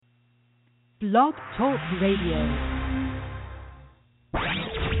Blog Talk Radio.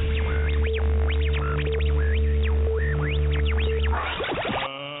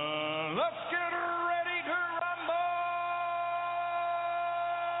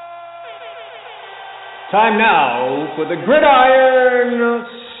 Time now for the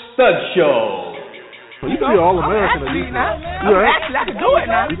GridironStuds Show. You can be All-American at least. Actually, I can do it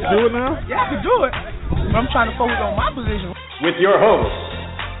now. You can do it now? Yeah, I can do it. But I'm trying to focus on my position. With your host,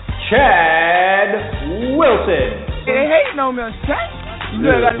 Chad Wilson. They hating on me, son. You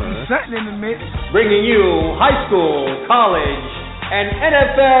know, I got to do something in the mix. Bringing you high school, college, and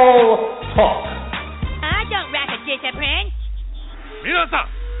NFL talk. I don't lack a discipline. 皆さ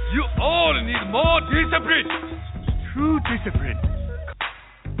ん You all need more discipline. True discipline.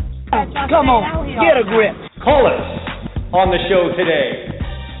 Come on, get a grip. Call us on the show today.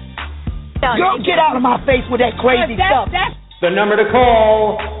 Don't get out of my face with that crazy stuff. The number to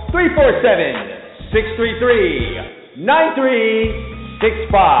call, 347-633-9365.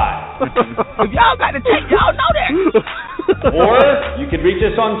 If y'all got to take, y'all know that. Or you can reach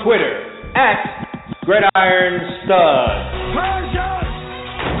us on Twitter at GridironStuds.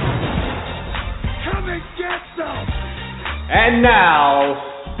 And now,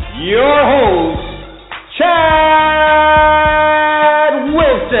 your host, Chad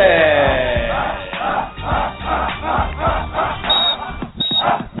Wilson.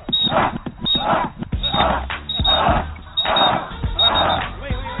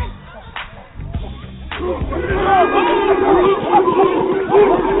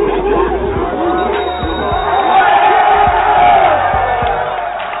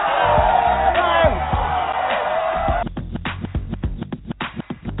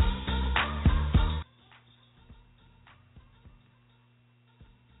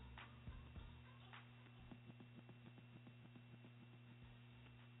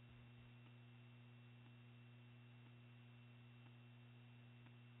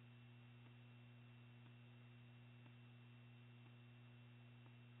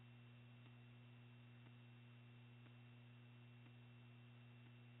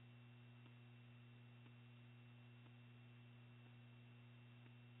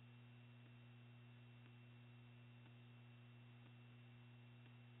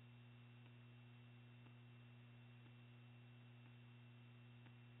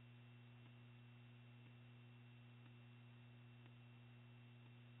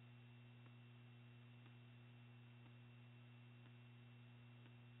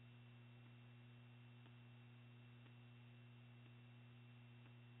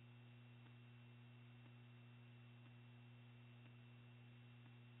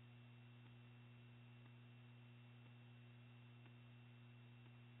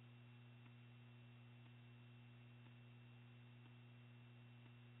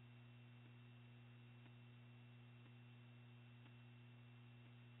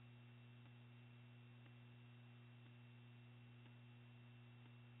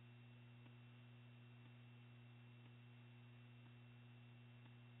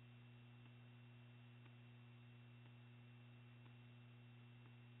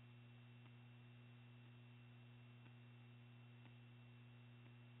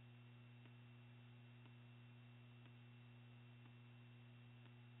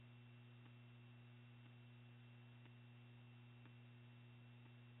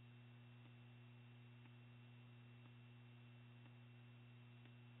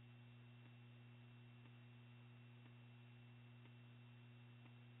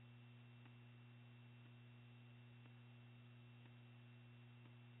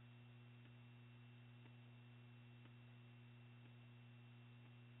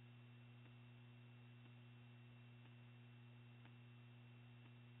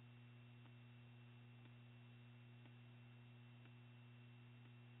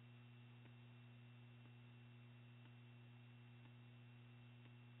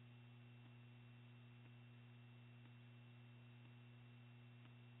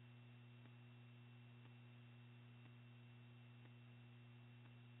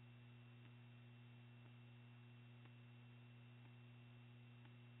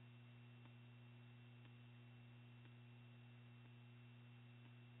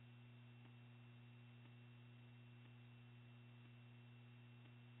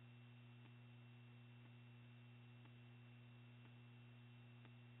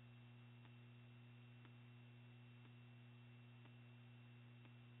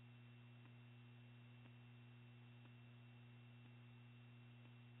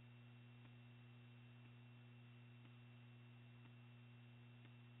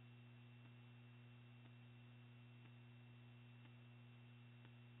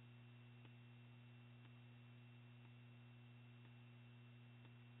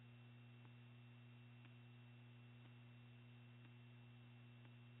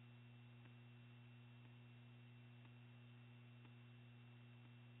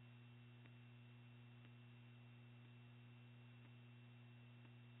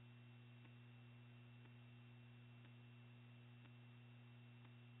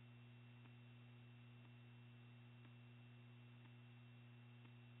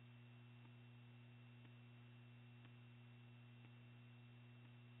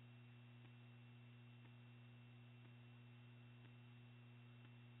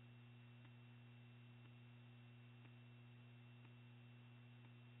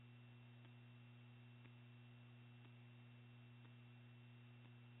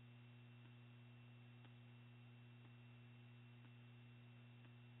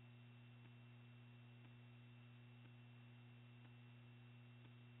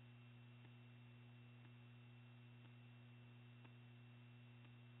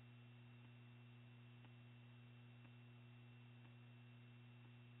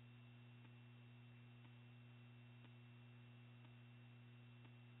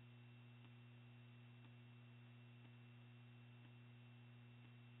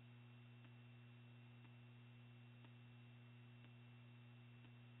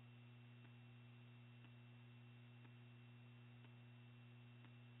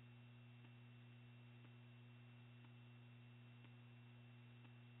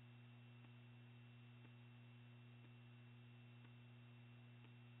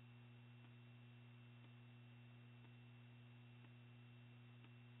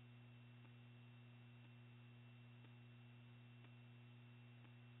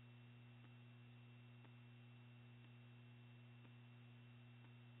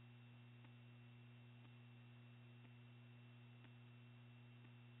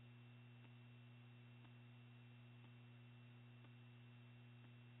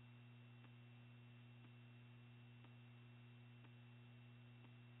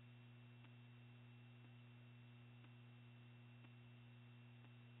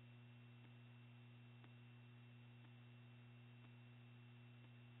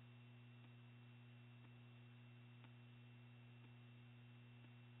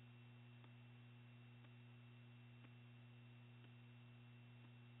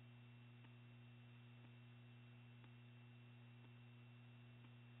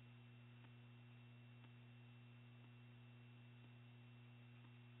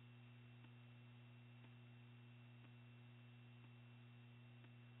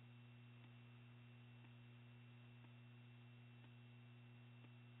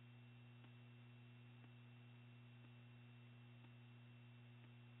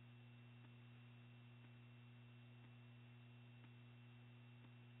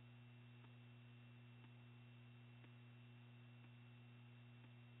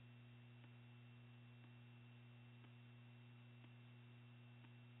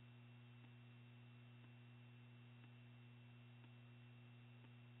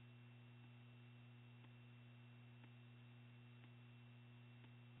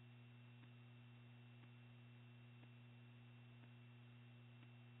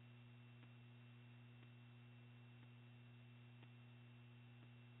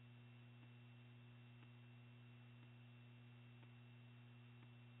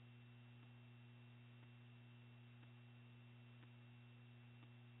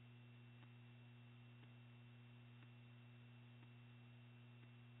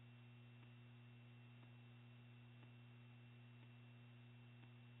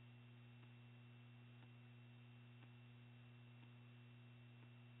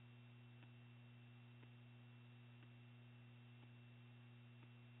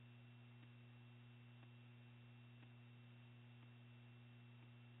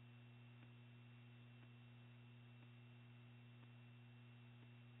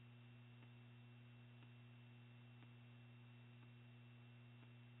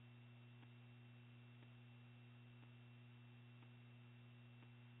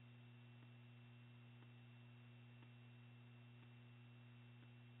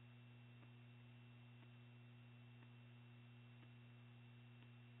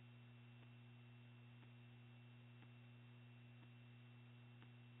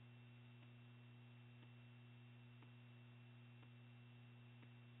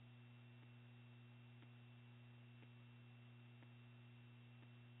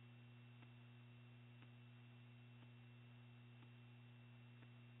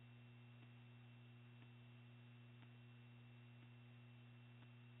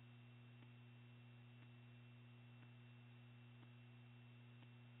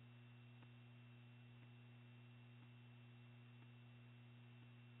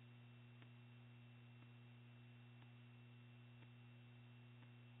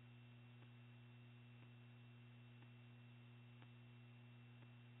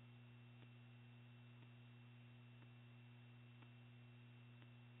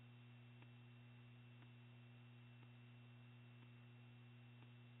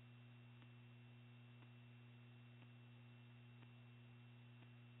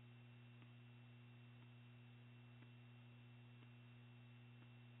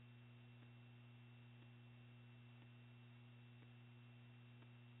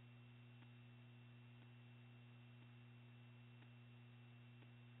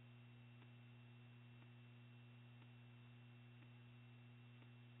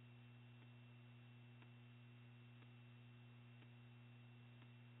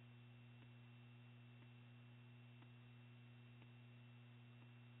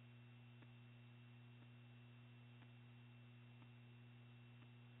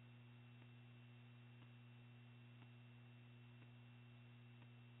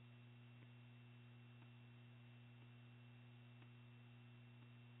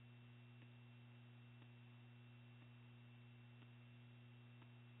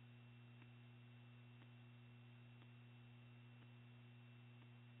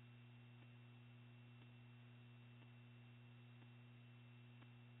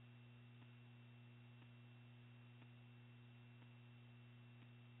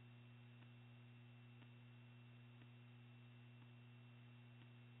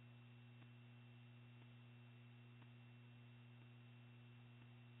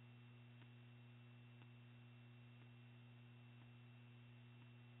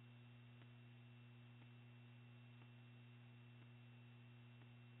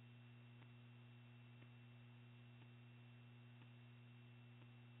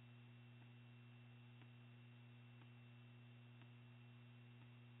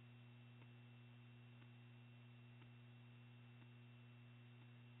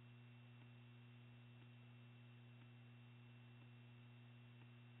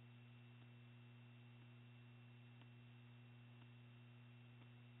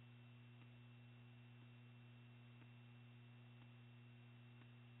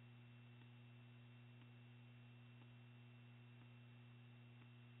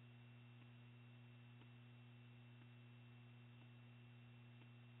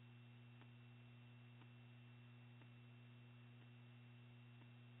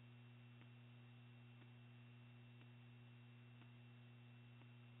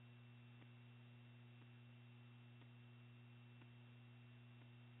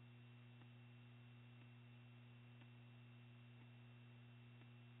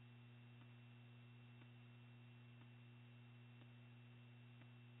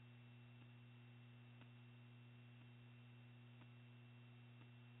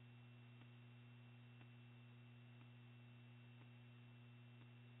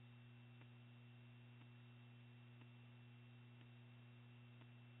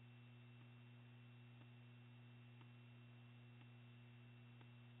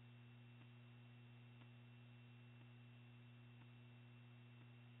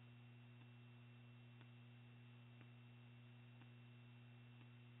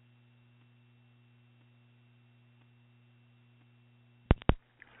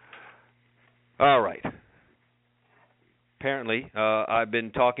 All right. Apparently, I've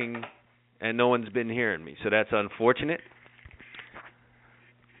been talking and no one's been hearing me, so that's unfortunate.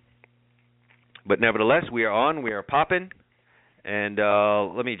 But nevertheless, we are on. We are popping. And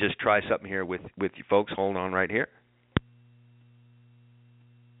let me just try something here with you folks. Hold on right here.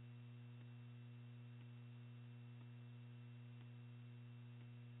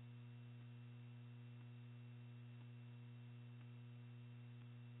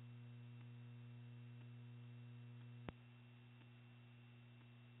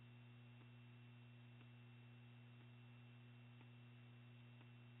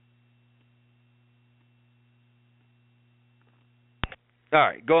 All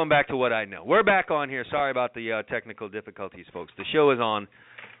right, going back to what I know. We're back on here. Sorry about the technical difficulties, folks. The show is on,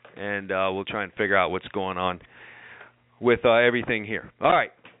 and we'll try and figure out what's going on with everything here. All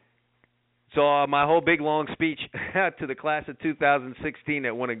right. So my whole big, long speech to the class of 2016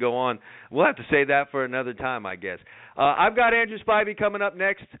 that want to go on, we'll have to say that for another time, I guess. I've got Andrew Spivey coming up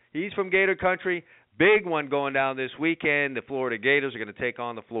next. He's from Gator Country. Big one going down this weekend. The Florida Gators are going to take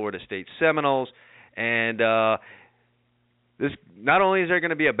on the Florida State Seminoles. And this, not only is there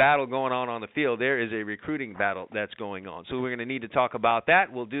going to be a battle going on the field, there is a recruiting battle that's going on. So we're going to need to talk about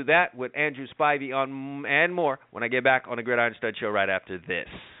that. We'll do that with Andrew Spivey on and more when I get back on the Gridiron Stud Show right after this.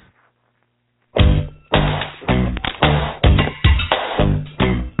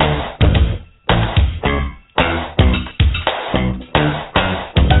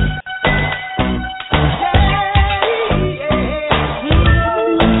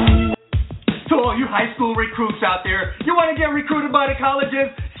 Recruits out there. You want to get recruited by the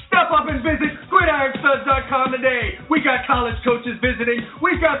colleges? Step up and visit GridironStuds.com today. We got college coaches visiting.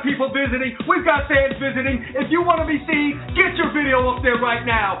 We've got people visiting. We've got fans visiting. If you want to be seen, get your video up there right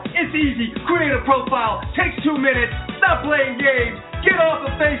now. It's easy. Create a profile. Takes 2 minutes. Stop playing games. Get off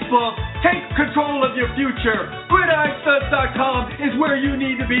of Facebook. Take control of your future. GridironStuds.com is where you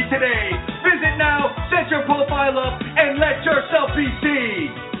need to be today. Visit now, set your profile up, and let yourself be seen.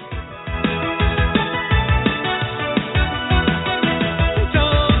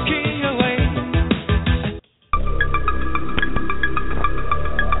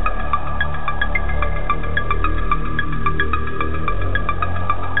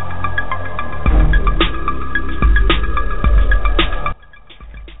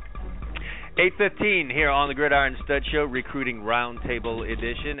 8:15 here on the Gridiron Stud Show, Recruiting Roundtable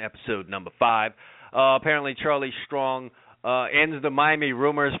Edition, episode number 5. Apparently Charlie Strong ends the Miami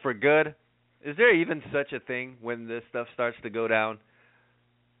rumors for good. Is there even such a thing when this stuff starts to go down?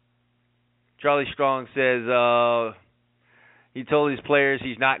 Charlie Strong says he told his players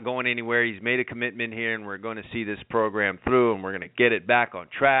he's not going anywhere. He's made a commitment here, and we're going to see this program through, and we're going to get it back on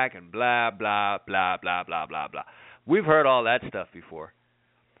track, and blah, blah, blah, blah, blah, blah, blah. We've heard all that stuff before.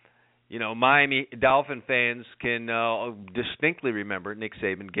 You know, Miami Dolphin fans can distinctly remember Nick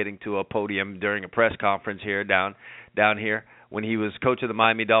Saban getting to a podium during a press conference here down here when he was coach of the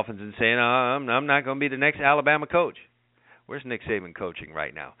Miami Dolphins and saying, I'm not going to be the next Alabama coach. Where's Nick Saban coaching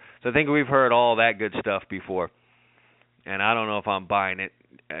right now? So I think we've heard all that good stuff before, and I don't know if I'm buying it.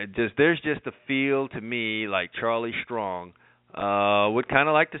 There's just a feel to me like Charlie Strong would kind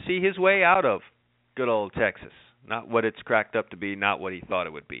of like to see his way out of good old Texas. Not what it's cracked up to be, not what he thought it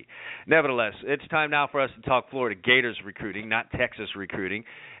would be. Nevertheless, it's time now for us to talk Florida Gators recruiting, not Texas recruiting.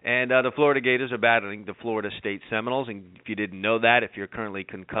 And the Florida Gators are battling the Florida State Seminoles. And if you didn't know that, if you're currently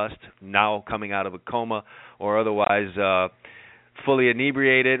concussed, now coming out of a coma, or otherwise fully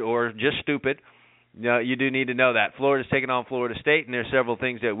inebriated or just stupid, you do need to know that. Florida's taking on Florida State, and there's several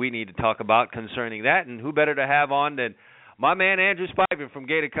things that we need to talk about concerning that. And who better to have on than my man Andrew Spivey from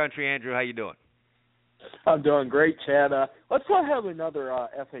Gator Country. Andrew, how you doing? I'm doing great, Chad. Let's not have another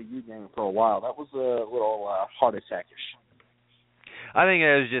FAU game for a while. That was a little heart attack-ish. I think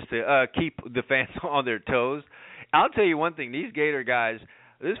it was just to keep the fans on their toes. I'll tell you one thing. These Gator guys,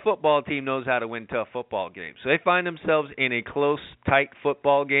 this football team knows how to win tough football games. So they find themselves in a close, tight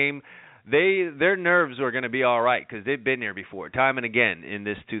football game. Their nerves are going to be all right because they've been there before, time and again in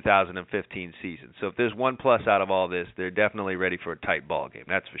this 2015 season. So if there's one plus out of all this, they're definitely ready for a tight ball game.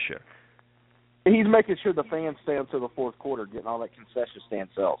 That's for sure. He's making sure the fans stay until the fourth quarter, getting all that concession stand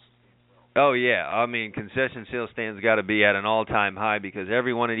sales. Oh, yeah. I mean, concession sales stands got to be at an all-time high because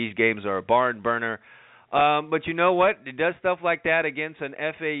every one of these games are a barn burner. But you know what? It does stuff like that against an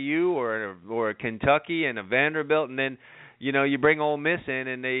FAU or a Kentucky and a Vanderbilt, and then, you know, you bring Ole Miss in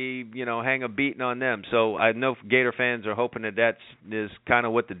and they, you know, hang a beating on them. So I know Gator fans are hoping that is kind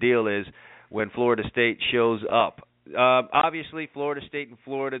of what the deal is when Florida State shows up Obviously, Florida State and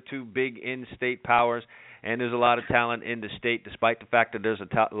Florida, two big in-state powers, and there's a lot of talent in the state. Despite the fact that there's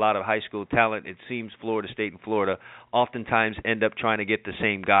a lot of high school talent, it seems Florida State and Florida oftentimes end up trying to get the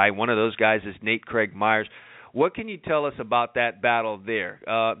same guy. One of those guys is Nate Craig Myers. What can you tell us about that battle there?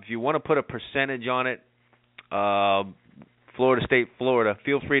 If you want to put a percentage on it, Florida State, Florida,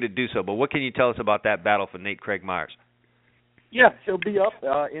 feel free to do so. But what can you tell us about that battle for Nate Craig Myers? Yeah, he'll be up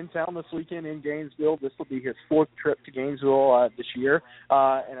in town this weekend in Gainesville. This will be his fourth trip to Gainesville this year.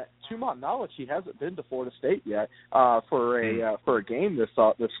 And to my knowledge, he hasn't been to Florida State yet for a game this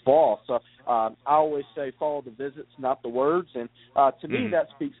fall. So I always say follow the visits, not the words. And to me, that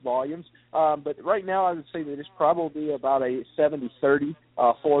speaks volumes. But right now, I would say that it's probably about a 70-30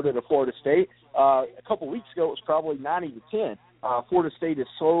 Florida to Florida State. A couple weeks ago, it was probably 90-10. Florida State is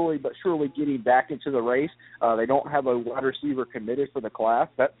slowly but surely getting back into the race. They don't have a wide receiver committed for the class.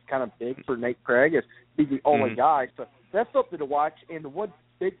 That's kind of big for Nate Craig, as he's the only guy. So that's something to watch. And the one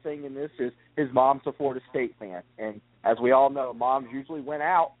big thing in this is his mom's a Florida State fan. And as we all know, moms usually went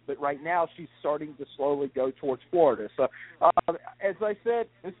out, but right now she's starting to slowly go towards Florida. So as I said,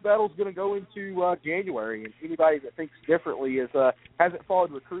 this battle's going to go into January, and anybody that thinks differently hasn't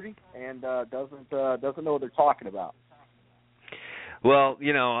followed recruiting and doesn't know what they're talking about. Well,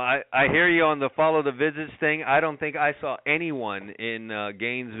 I hear you on the follow the visits thing. I don't think I saw anyone in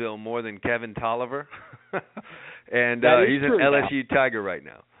Gainesville more than Kevin Tolliver, and he's an LSU Tiger right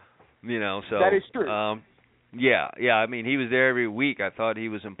now. So that is true. Yeah. I mean, he was there every week. I thought he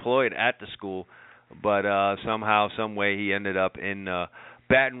was employed at the school, but somehow, some way, he ended up in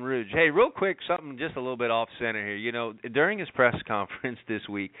Baton Rouge. Hey, real quick, something just a little bit off center here. During his press conference this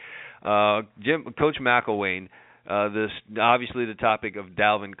week, Coach McElwain. Obviously the topic of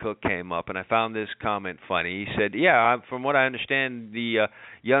Dalvin Cook came up, and I found this comment funny. He said, from what I understand, the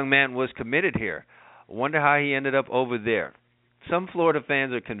young man was committed here. Wonder how he ended up over there. Some Florida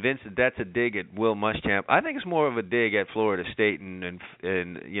fans are convinced that that's a dig at Will Muschamp. I think it's more of a dig at Florida State, and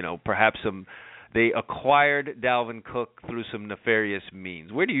perhaps they acquired Dalvin Cook through some nefarious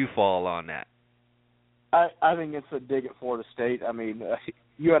means. Where do you fall on that? I think it's a dig at Florida State. I mean,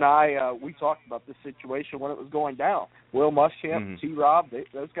 you and I, we talked about this situation when it was going down. Will Muschamp, T-Rob,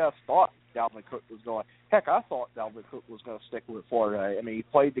 those guys thought Dalvin Cook was going. Heck, I thought Dalvin Cook was going to stick with Florida. I mean, he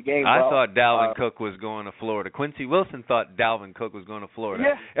played the game well. I thought Dalvin Cook was going to Florida. Quincy Wilson thought Dalvin Cook was going to Florida.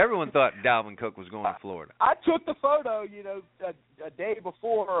 Yeah. Everyone thought Dalvin Cook was going to Florida. I took the photo, a day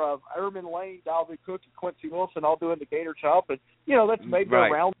before of Erman Lane, Dalvin Cook, and Quincy Wilson all doing the Gator Chop, and that's maybe a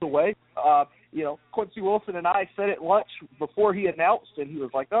round away. Quincy Wilson and I said at lunch before he announced, and he was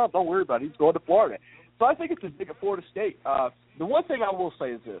like, "Oh, don't worry about it. He's going to Florida." So I think it's a dig at Florida State. The one thing I will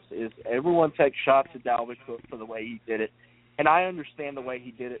say is this, is everyone takes shots at Dalvin Cook for the way he did it, and I understand the way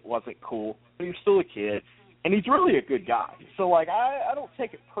he did it wasn't cool, but he's still a kid, and he's really a good guy. So, I don't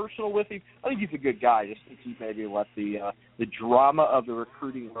take it personal with him. I think he's a good guy. I just think he maybe let the drama of the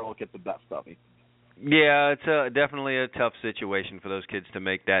recruiting world get the best of him. Yeah, it's definitely a tough situation for those kids to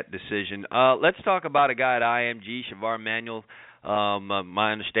make that decision. Let's talk about a guy at IMG, Shavar Manuel.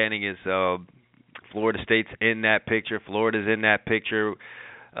 My understanding is Florida State's in that picture. Florida's in that picture.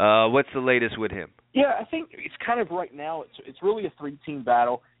 What's the latest with him? Yeah, I think it's kind of right now, it's really a three-team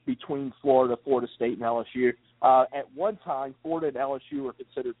battle between Florida State, and LSU. At one time, Florida and LSU were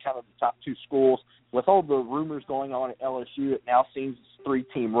considered kind of the top two schools. With all the rumors going on at LSU, it now seems it's a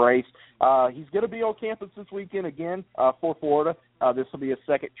three-team race. He's going to be on campus this weekend again for Florida. This will be his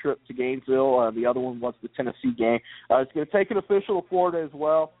second trip to Gainesville. The other one was the Tennessee game. It's going to take an official to Florida as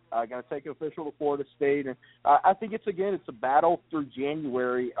well. Going to take an official to Florida State. And I think it's a battle through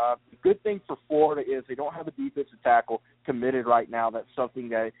January. The good thing for Florida is they don't have a defensive tackle committed right now. That's something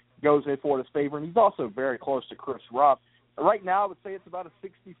that goes in Florida's favor. And he's also very close to Chris Rupp. Right now, I would say it's about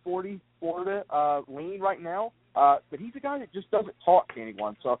a 60-40 Florida lean right now. But he's a guy that just doesn't talk to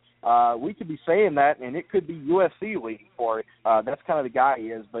anyone. So we could be saying that, and it could be USC leading for it. That's kind of the guy he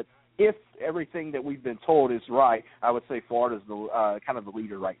is. But if everything that we've been told is right, I would say Florida's the kind of the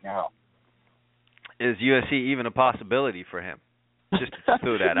leader right now. Is USC even a possibility for him? Just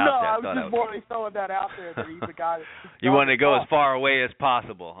threw that no, out there. I was just more throwing that out there that he's a guy that you want to go as far away as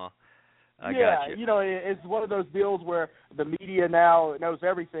possible, huh? I got you. It's one of those deals where the media now knows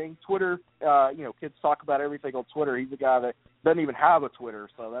everything. Twitter, kids talk about everything on Twitter. He's a guy that doesn't even have a Twitter,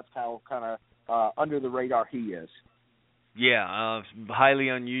 so that's how kind of under the radar he is. Yeah, highly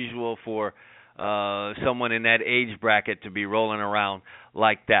unusual for someone in that age bracket to be rolling around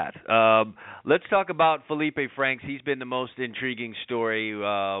like that. Let's talk about Felipe Franks. He's been the most intriguing story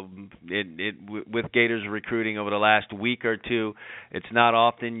with Gators recruiting over the last week or two. It's not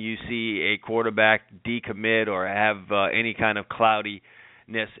often you see a quarterback decommit or have any kind of cloudiness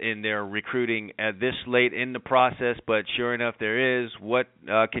in their recruiting at this late in the process, but sure enough there is. What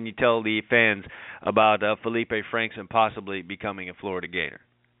can you tell the fans about Felipe Franks and possibly becoming a Florida Gator?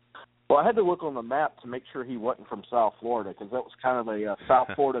 Well, I had to look on the map to make sure he wasn't from South Florida, because that was kind of a South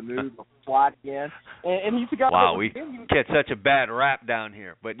Florida move of slide in. And he's a guy. Wow, we get such a bad rap down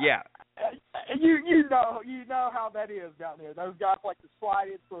here, but yeah. You know how that is down there. Those guys like to slide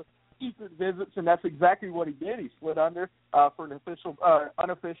in for secret visits, and that's exactly what he did. He slid under for an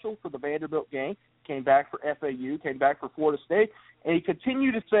unofficial for the Vanderbilt game, came back for FAU, came back for Florida State, and he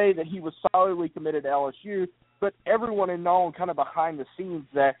continued to say that he was solidly committed to LSU, but everyone had known kind of behind the scenes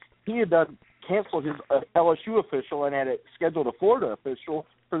that he had canceled his LSU official and had it scheduled a Florida official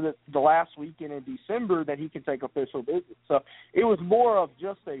for the last weekend in December that he could take official visits. So it was more of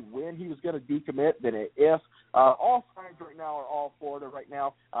just a when he was going to decommit than an if. All signs right now are all Florida right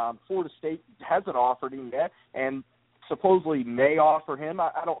now. Florida State hasn't offered him yet, and supposedly may offer him.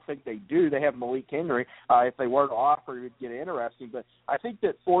 I don't think they do. They have Malik Henry. If they were to offer, it would get interesting. But I think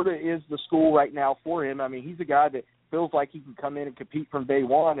that Florida is the school right now for him. I mean, he's a guy that feels like he can come in and compete from day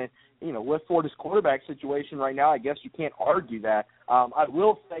one. And, you know, with Florida's quarterback situation right now, I guess you can't argue that. I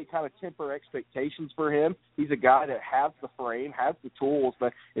will say kind of temper expectations for him. He's a guy that has the frame, has the tools,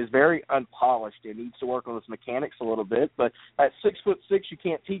 but is very unpolished and needs to work on his mechanics a little bit. But at 6'6", you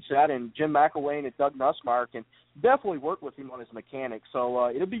can't teach that, and Jim McElwain and Doug Nussmeier can definitely work with him on his mechanics. So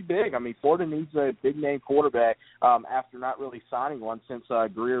it'll be big. I mean, Florida needs a big-name quarterback after not really signing one since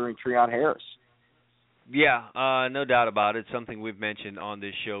Greer and Treon Harris. Yeah, no doubt about it. Something we've mentioned on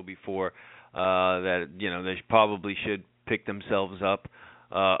this show before, that, you know, they probably should pick themselves up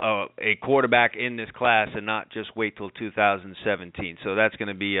a quarterback in this class and not just wait till 2017. So that's going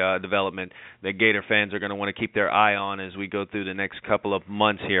to be a development that Gator fans are going to want to keep their eye on as we go through the next couple of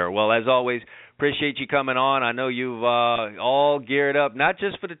months here. Well, as always, appreciate you coming on. I know you've all geared up, not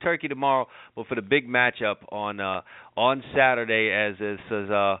just for the turkey tomorrow, but for the big matchup on Saturday, as this is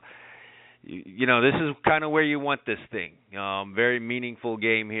you know, this is kind of where you want this thing. Very meaningful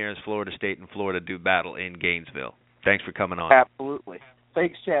game here as Florida State and Florida do battle in Gainesville. Thanks for coming on. Absolutely.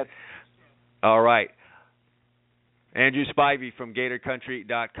 Thanks, Chad. All right. Andrew Spivey from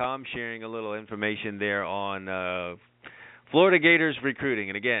GatorCountry.com sharing a little information there on Florida Gators recruiting.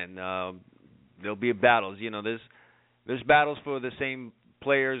 And again, there'll be battles. You know, there's battles for the same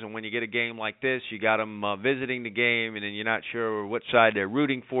players, and when you get a game like this, you got them visiting the game, and then you're not sure which side they're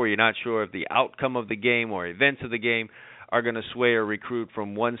rooting for. You're not sure if the outcome of the game or events of the game are going to sway a recruit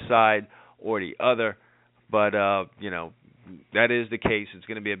from one side or the other. But, you know, that is the case. It's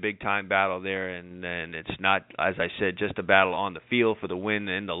going to be a big-time battle there, and it's not, as I said, just a battle on the field for the win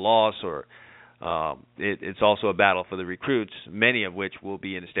and the loss, or it's also a battle for the recruits, many of which will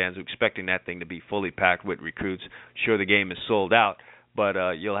be in the stands, expecting that thing to be fully packed with recruits. Sure, the game is sold out, but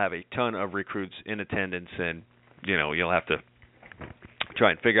you'll have a ton of recruits in attendance, and, you know, you'll have to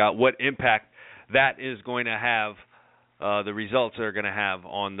try and figure out what impact that is going to have, the results are going to have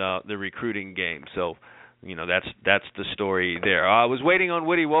on the recruiting game. So, you know, that's the story there. I was waiting on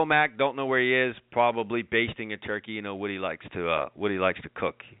Woody Womack. Don't know where he is. Probably basting a turkey. You know, Woody likes to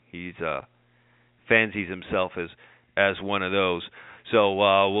cook. He's fancies himself as one of those. So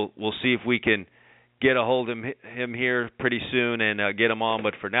we'll see if we can get a hold of him here pretty soon and get him on.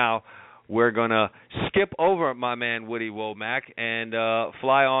 But for now, we're going to skip over my man Woody Womack and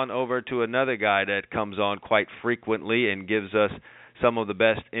fly on over to another guy that comes on quite frequently and gives us some of the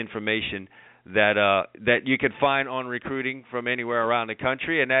best information that you can find on recruiting from anywhere around the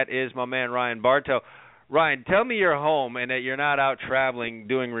country, and that is my man Ryan Bartow. Ryan, tell me you're home and that you're not out traveling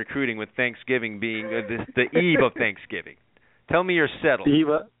doing recruiting with Thanksgiving being the eve of Thanksgiving. Tell me you're settled.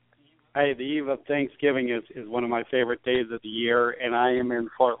 The eve of Thanksgiving is one of my favorite days of the year, and I am in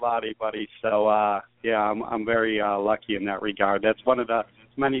Fort Lauderdale, buddy. So, yeah, I'm very lucky in that regard. That's one of the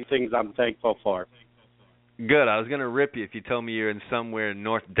many things I'm thankful for. Good. I was going to rip you if you told me you're in somewhere in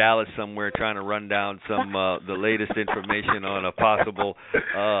North Dallas somewhere trying to run down some the latest information on a possible,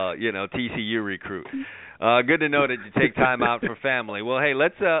 TCU recruit. Good to know that you take time out for family. Well, hey,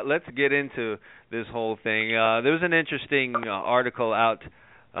 let's get into this whole thing. There was an interesting article out.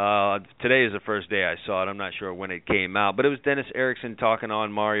 Today is the first day I saw it. I'm not sure when it came out, but it was Dennis Erickson talking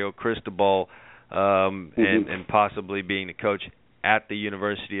on Mario Cristobal and possibly being the coach at the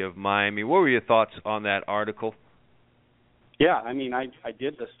University of Miami. What were your thoughts on that article? Yeah, I mean, I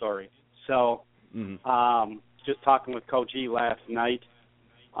did the story. So just talking with Coach E last night,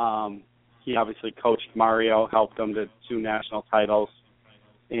 he obviously coached Mario, helped him to 2 national titles,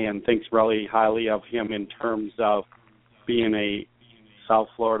 and thinks really highly of him in terms of being a South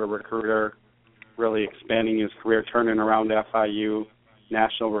Florida recruiter, really expanding his career, turning around FIU,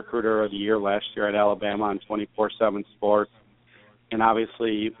 National Recruiter of the Year last year at Alabama on 24/7 Sports, and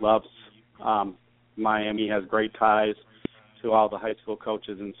obviously loves Miami, has great ties to all the high school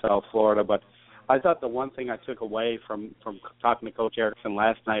coaches in South Florida. But I thought the one thing I took away from talking to Coach Erickson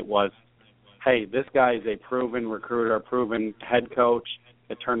last night was, hey, this guy is a proven recruiter, a proven head coach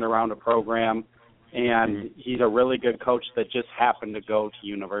that turned around a program, and he's a really good coach that just happened to go to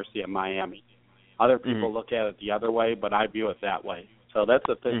University of Miami. Other people look at it the other way, but I view it that way. So that's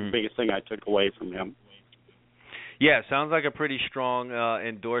the biggest thing I took away from him. Yeah, sounds like a pretty strong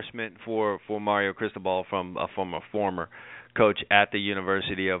endorsement for Mario Cristobal from a former coach at the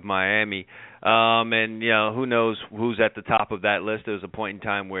University of Miami. And, who knows who's at the top of that list. There was a point in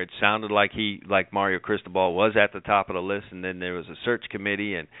time where it sounded like Mario Cristobal was at the top of the list, and then there was a search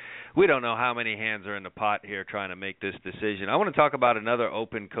committee, and we don't know how many hands are in the pot here trying to make this decision. I want to talk about another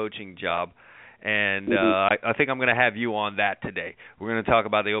open coaching job. And I think I'm going to have you on that today. We're going to talk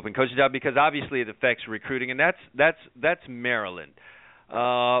about the open coaching job because obviously it affects recruiting, and that's Maryland. What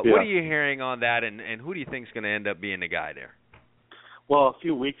are you hearing on that, and who do you think is going to end up being the guy there? Well, a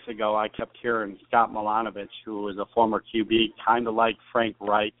few weeks ago I kept hearing Scott Milanovic, who was a former QB, kind of like Frank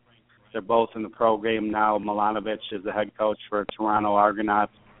Reich. They're both in the program now. Milanovic is the head coach for Toronto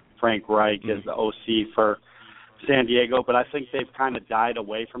Argonauts. Frank Reich is the OC for San Diego, but I think they've kind of died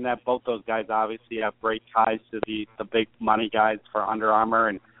away from that. Both those guys obviously have great ties to the big money guys for Under Armour,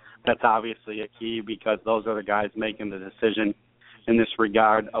 and that's obviously a key because those are the guys making the decision in this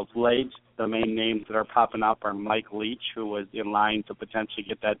regard. Of late, the main names that are popping up are Mike Leach, who was in line to potentially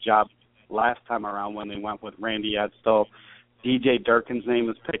get that job last time around when they went with Randy Edstill. DJ Durkin's name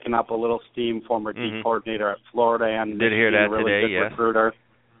is picking up a little steam, former D coordinator at Florida, and did hear that really today, good recruiter.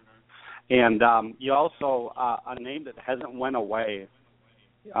 And you also, a name that hasn't went away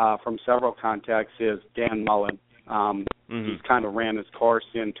from several contacts is Dan Mullen. He's kind of ran his course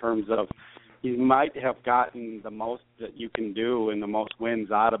in terms of he might have gotten the most that you can do and the most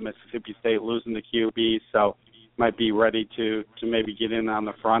wins out of Mississippi State losing the QB, so might be ready to maybe get in on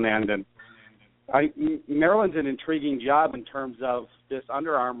the front end. And Maryland's an intriguing job in terms of this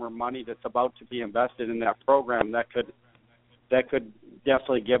Under Armour money that's about to be invested in that program that could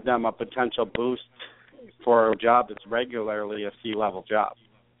definitely give them a potential boost for a job that's regularly a C-level job.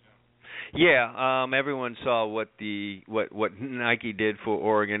 Yeah, everyone saw what Nike did for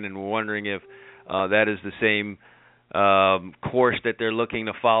Oregon, and we're wondering if that is the same course that they're looking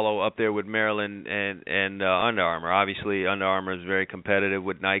to follow up there with Maryland and Under Armour. Obviously, Under Armour is very competitive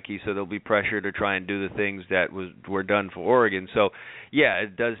with Nike, so there'll be pressure to try and do the things that were done for Oregon. So, yeah,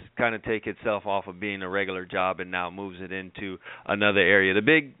 it does kind of take itself off of being a regular job and now moves it into another area.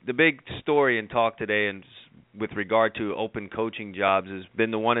 The big story and talk today, and with regard to open coaching jobs, has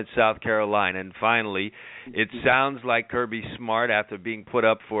been the one at South Carolina. And finally, it sounds like Kirby Smart, after being put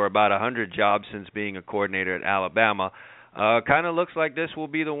up for about 100 jobs since being a coordinator at Alabama, kind of looks like this will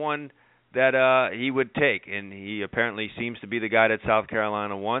be the one that he would take. And he apparently seems to be the guy that South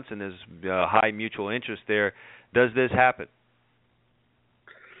Carolina wants, and there's high mutual interest there. Does this happen?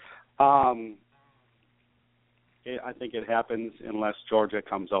 I think it happens unless Georgia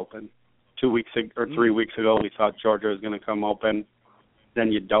comes open. 2 weeks or 3 weeks ago, we thought Georgia was going to come open.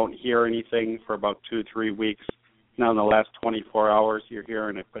 Then you don't hear anything for about 2-3 weeks. Now in the last 24 hours, you're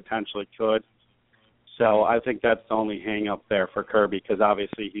hearing it potentially could. So I think that's the only hang-up there for Kirby, because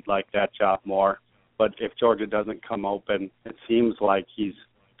obviously he'd like that job more. But if Georgia doesn't come open, it seems like he's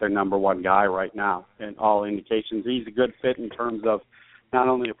their number one guy right now. And all indications, he's a good fit in terms of not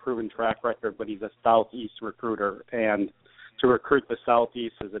only a proven track record, but he's a Southeast recruiter. And to recruit the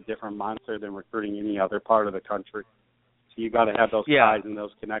Southeast is a different monster than recruiting any other part of the country. So you got to have those ties and those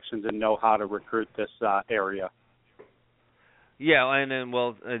connections and know how to recruit this area. Yeah, and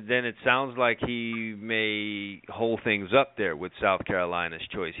then it sounds like he may hold things up there with South Carolina's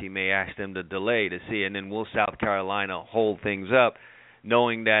choice. He may ask them to delay to see, and then will South Carolina hold things up,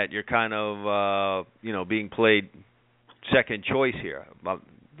 knowing that you're kind of being played second choice here.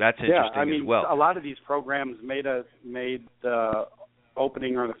 That's interesting as well. A lot of these programs made the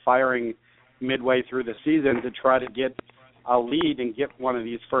opening or the firing midway through the season to try to get a lead and get one of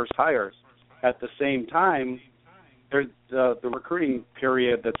these first hires. At the same time, there's the recruiting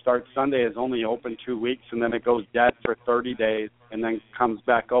period that starts Sunday is only open 2 weeks, and then it goes dead for 30 days, and then comes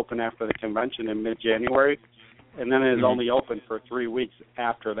back open after the convention in mid-January. and then it is only open for 3 weeks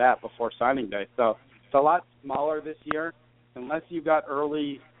after that before signing day. So it's a lot smaller this year. Unless you've got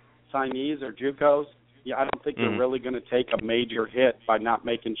early signees or JUCOs, I don't think you're really going to take a major hit by not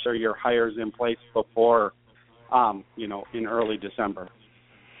making sure your hire's in place before, in early December.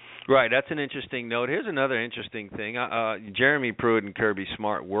 Right, that's an interesting note. Here's another interesting thing. Jeremy Pruitt and Kirby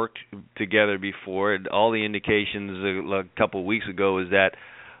Smart worked together before. And all the indications a couple of weeks ago is that,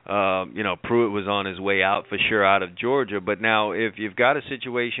 Pruitt was on his way out for sure out of Georgia. But now if you've got a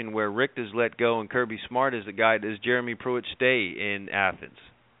situation where Richter's let go and Kirby Smart is the guy, does Jeremy Pruitt stay in Athens?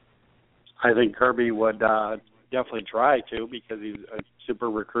 I think Kirby would definitely try to because he's a super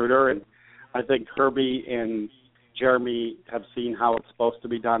recruiter. And I think Kirby and Jeremy have seen how it's supposed to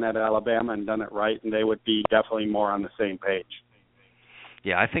be done at Alabama and done it right, and they would be definitely more on the same page.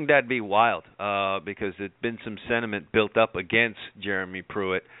 Yeah, I think that'd be wild because there's been some sentiment built up against Jeremy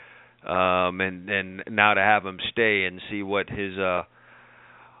Pruitt, and now to have him stay and see what his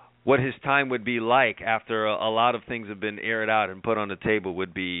time would be like after a lot of things have been aired out and put on the table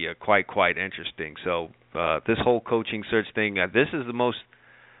would be quite interesting. So this whole coaching search thing, this is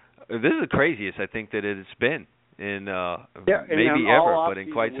the craziest I think that it's been. In maybe ever, but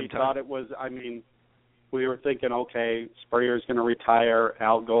in quite some time. We thought it was, we were thinking, okay, Spurrier's going to retire,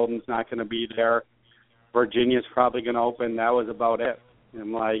 Al Golden's not going to be there, Virginia's probably going to open. That was about it. And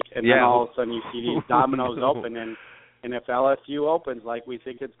then all of a sudden you see these dominoes open, and if LSU opens like we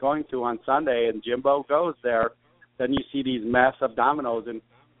think it's going to on Sunday and Jimbo goes there, then you see these massive dominoes. And,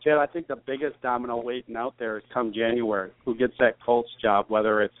 Chad, I think the biggest domino waiting out there is come January. Who gets that Colts job,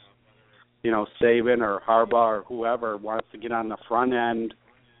 whether it's Saban or Harbaugh or whoever wants to get on the front end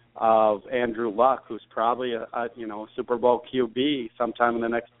of Andrew Luck, who's probably a Super Bowl QB sometime in the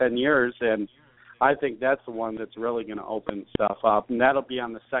next 10 years. And I think that's the one that's really going to open stuff up. And that'll be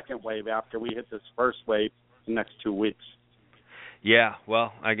on the second wave after we hit this first wave the next 2 weeks. Yeah,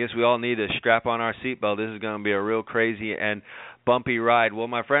 well, I guess we all need to strap on our seatbelt. This is going to be a real crazy and bumpy ride. Well,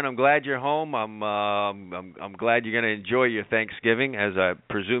 my friend, I'm glad you're home. I'm glad you're going to enjoy your Thanksgiving, as I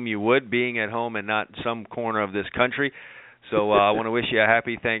presume you would, being at home and not some corner of this country. So I want to wish you a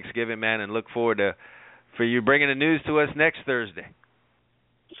happy Thanksgiving, man, and look forward for you bringing the news to us next Thursday.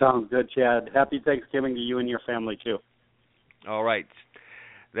 Sounds good, Chad. Happy Thanksgiving to you and your family, too. All right.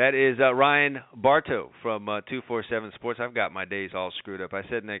 That is Ryan Bartow from 247 Sports. I've got my days all screwed up. I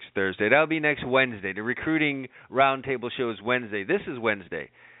said next Thursday. That'll be next Wednesday. The Recruiting Roundtable show is Wednesday. This is Wednesday.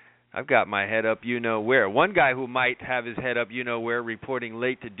 I've got my head up you-know-where. One guy who might have his head up you-know-where reporting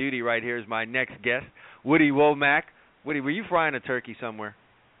late to duty right here is my next guest, Woody Womack. Woody, were you frying a turkey somewhere?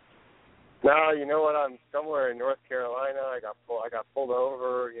 No, you know what? I'm somewhere in North Carolina. I got pulled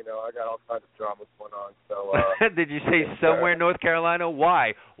over. I got all kinds of dramas going on. So did you say somewhere in North Carolina?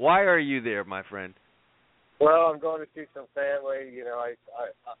 Why? Why are you there, my friend? Well, I'm going to see some family.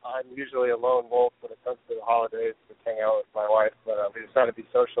 I'm usually a lone wolf when it comes to the holidays to hang out with my wife, but we decided to be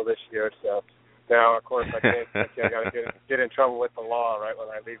social this year. So now, of course, I got to get in trouble with the law right when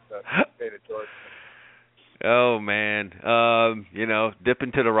I leave the state of Georgia. Oh, man. Dip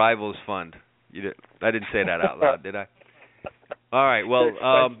into the Rivals Fund. I didn't say that out loud, did I? All right. Well,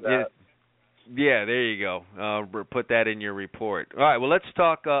 there you go. Put that in your report. All right. Well, let's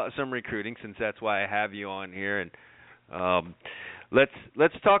talk some recruiting, since that's why I have you on here. And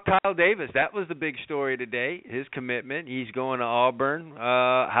let's talk Kyle Davis. That was the big story today, his commitment. He's going to Auburn.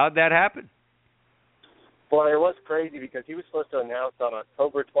 How'd that happen? Well, it was crazy because he was supposed to announce on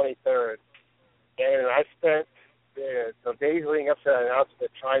October 23rd. And I spent the days leading up to that announcement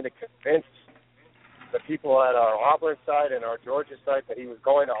trying to convince the people at our Auburn side and our Georgia side that he was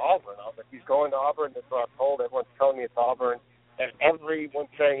going to Auburn. I was like, he's going to Auburn. That's what I'm told. Everyone's telling me it's Auburn. And everyone's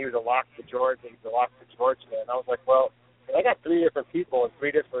saying he was a lock to Georgia. He's a lock to Georgia. And I was like, well, I got 3 different people in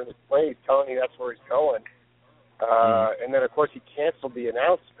 3 different ways telling me that's where he's going. And then, of course, he canceled the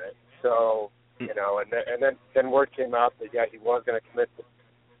announcement. So, and then word came out that, he was going to commit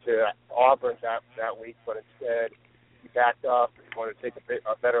to Auburn that week, but instead he backed up and wanted to take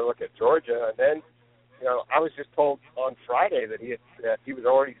a better look at Georgia. And then, I was just told on Friday that he was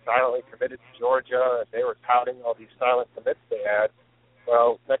already silently committed to Georgia, and they were touting all these silent commits they had.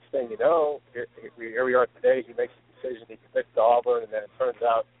 Well, next thing you know, here we are today. He makes a decision. He commits to Auburn, and then it turns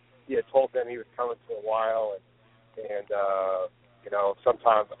out he had told them he was coming for a while, and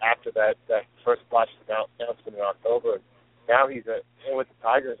sometime after that first flash announcement in October. Now he's in with the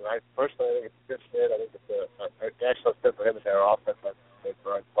Tigers, and I personally think it's a good fit. I think it's an excellent fit for him in their offense. I think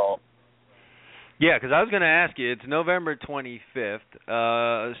for Paul. Yeah, because I was going to ask you, it's November 25th.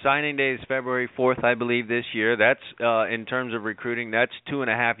 Signing day is February 4th, I believe, this year. That's, in terms of recruiting, that's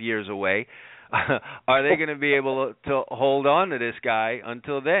 2.5 years away. are they going to be able to hold on to this guy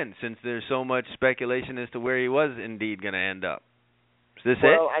until then, since there's so much speculation as to where he was indeed going to end up? Is this it?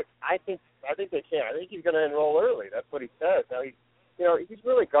 Well, I think they can. I think he's going to enroll early. That's what he says. Now, he's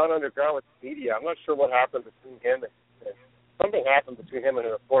really gone underground with the media. I'm not sure what happened between him and something happened between him and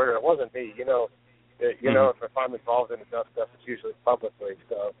a reporter. It wasn't me. If I'm involved in enough stuff, it's usually publicly.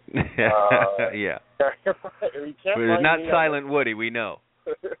 So yeah. It's not Silent Woody, we know.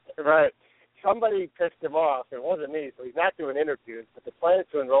 Right. Somebody pissed him off. It wasn't me, so he's not doing interviews. But the plan is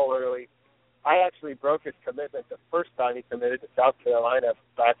to enroll early. I actually broke his commitment the first time he committed to South Carolina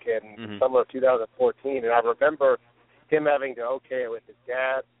back in summer of 2014, and I remember him having to okay it with his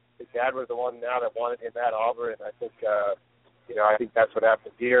dad. His dad was the one now that wanted him at Auburn, and I think I think that's what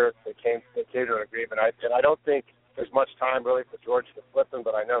happened here. They came to an agreement. And I don't think there's much time really for George to flip him,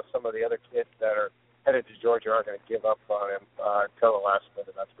 but I know some of the other kids that are headed to Georgia aren't going to give up on him until the last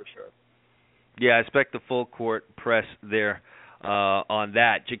minute, that's for sure. Yeah, I expect the full court press there on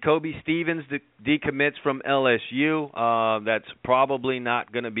that. Jacoby Stevens decommits from LSU. That's probably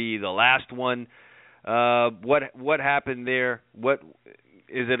not going to be the last one. What happened there? What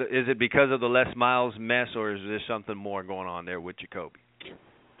is it because of the Les Miles mess, or is there something more going on there with Jacoby?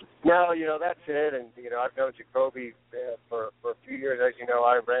 No, that's it. And, I've known Jacoby for a few years. As you know,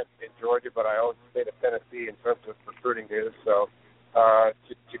 I rent in Georgia, but I own the state of Tennessee in terms of recruiting news. So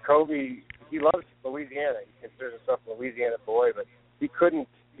Jacoby, he loves Louisiana. He considers himself a Louisiana boy, but he couldn't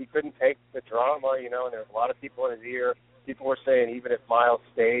take the drama, and there was a lot of people in his ear. People were saying even if Miles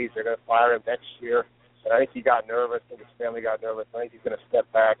stays, they're going to fire him next year. And I think he got nervous, and his family got nervous. I think he's going to step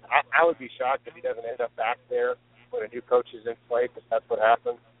back. I would be shocked if he doesn't end up back there when a new coach is in place, if that's what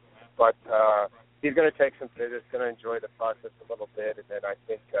happens. But he's going to take some visits, going to enjoy the process a little bit, and then I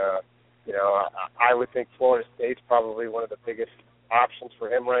think, I would think Florida State's probably one of the biggest options for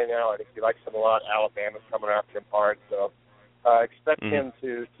him right now. I think he likes them a lot. Alabama's coming after him hard, so expect him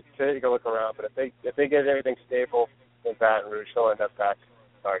to take a look around. But if they get everything stable in Baton Rouge, he'll end up back to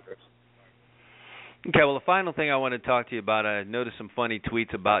Tigers. Okay, well, the final thing I want to talk to you about, I noticed some funny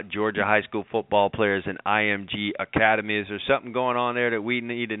tweets about Georgia high school football players in IMG Academy. Is there something going on there that we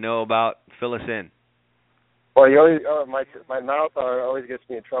need to know about? Fill us in. Well, you always, my mouth always gets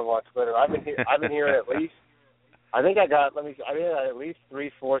me in trouble on Twitter. I've been hearing at least, I think I got at least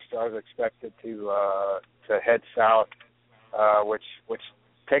 3 4-stars expected to head south, which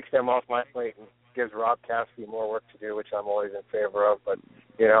takes them off my plate and gives Rob Cassidy more work to do, which I'm always in favor of. But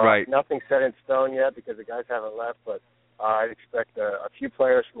right. Nothing's set in stone yet because the guys haven't left. But I'd expect a few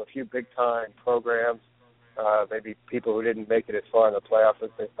players from a few big-time programs, maybe people who didn't make it as far in the playoffs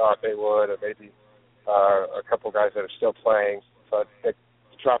as they thought they would, or maybe a couple guys that are still playing. But it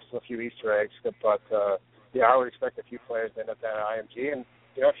drops a few Easter eggs. But I would expect a few players to end up down at IMG. And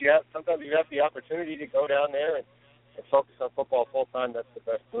sometimes you have the opportunity to go down there and focus on football full time. That's the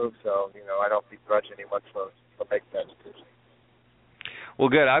best move. So I don't begrudge anyone for making that decision. Well,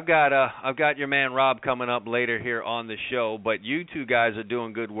 good. I've got your man Rob coming up later here on the show, but you two guys are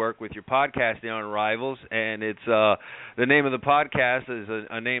doing good work with your podcast there on Rivals, and it's the name of the podcast is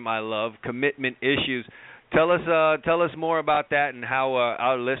a name I love, Commitment Issues. Tell us more about that and how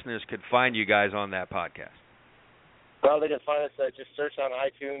our listeners could find you guys on that podcast. Well, they can find us. Just search on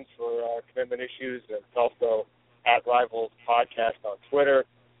iTunes for Commitment Issues, and it's also at Rivals Podcast on Twitter.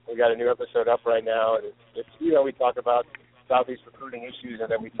 We got a new episode up right now, and it's we talk about Southeast recruiting issues,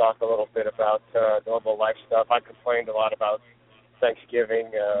 and then we talk a little bit about normal life stuff. I complained a lot about Thanksgiving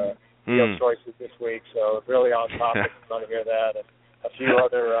meal choices this week, so really on topic. If you want to hear that, and a few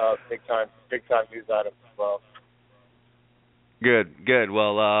other big time news items as well. Good.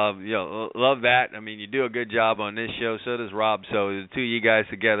 Well, love that. I mean, you do a good job on this show. So does Rob. So the two of you guys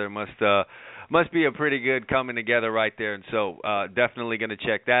together must be a pretty good coming together right there. And so definitely going to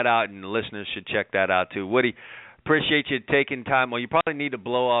check that out, and the listeners should check that out too. Woody, appreciate you taking time. Well, you probably need to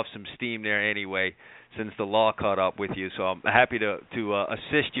blow off some steam there anyway, since the law caught up with you. So I'm happy to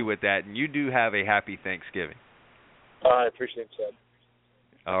assist you with that. And you do have a happy Thanksgiving. I appreciate it, Chad.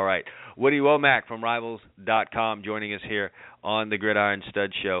 All right. Woody Womack from Rivals.com joining us here on the Gridiron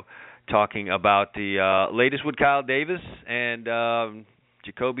Studs Show, talking about the latest with Kyle Davis and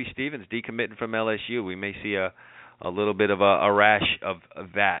Jacoby Stevens decommitting from LSU. We may see a little bit of a rash of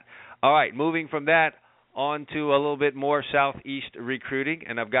that. All right, moving from that on to a little bit more Southeast recruiting,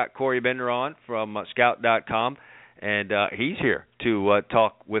 and I've got Corey Bender on from Scout.com, and he's here to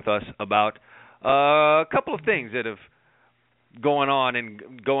talk with us about a couple of things that have going on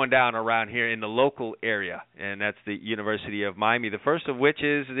and going down around here in the local area, and that's the University of Miami. The first of which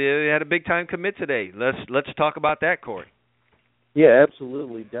is they had a big-time commit today. Let's talk about that, Corey. Yeah,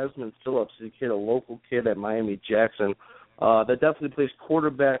 absolutely. Desmond Phillips is a local kid at Miami Jackson that definitely plays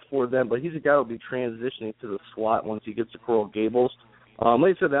quarterback for them, but he's a guy who will be transitioning to the slot once he gets to Coral Gables.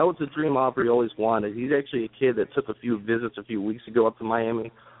 Like I said, that was the dream offer he always wanted. He's actually a kid that took a few visits a few weeks ago up to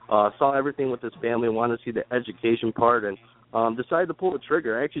Miami, saw everything with his family, wanted to see the education part, and decided to pull the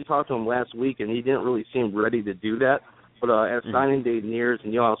trigger. I actually talked to him last week, and he didn't really seem ready to do that. But as signing day nears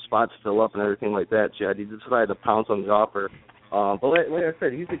and how spots fill up and everything like that, Chad, he decided to pounce on the offer. But like I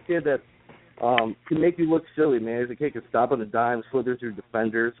said, he's a kid that can make you look silly, man. He's a kid can stop on the dime, slither through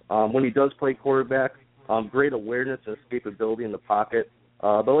defenders. When he does play quarterback, great awareness and escapability in the pocket.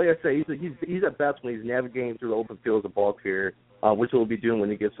 But like I say, he's at best when he's navigating through the open field as a ball carrier, which he'll be doing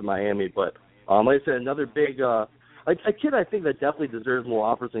when he gets to Miami. But like I said, another big a kid I think that definitely deserves more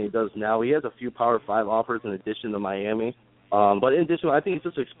offers than he does now. He has a few Power 5 offers in addition to Miami. But in addition, I think he's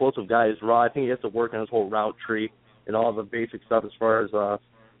just an explosive guy. He's raw. I think he has to work on his whole route tree and all the basic stuff as far as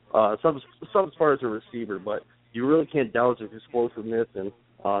as far as a receiver. But you really can't doubt his explosiveness, and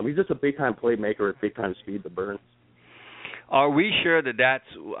he's just a big-time playmaker with big-time speed to burn. Are we sure that that's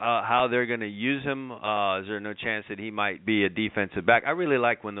how they're going to use him? Is there no chance that he might be a defensive back? I really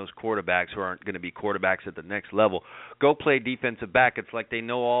like when those quarterbacks who aren't going to be quarterbacks at the next level go play defensive back. It's like they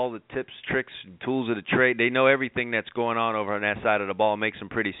know all the tips, tricks, and tools of the trade. They know everything that's going on over on that side of the ball. It makes them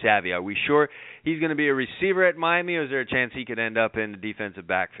pretty savvy. Are we sure he's going to be a receiver at Miami, or is there a chance he could end up in the defensive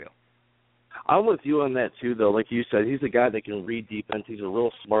backfield? I'm with you on that, too, though. Like you said, he's a guy that can read defense. He's a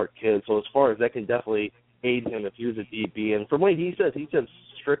real smart kid. So as far as that can definitely aid him if he was a DB. And from what he says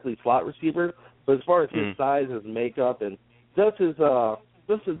strictly slot receiver. But as far as his size, his makeup, and just his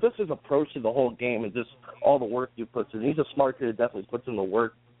approach to the whole game and just all the work he puts in, he's a smart kid that definitely puts in the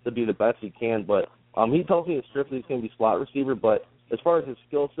work to be the best he can. But he tells me strictly he's going to be slot receiver. But as far as his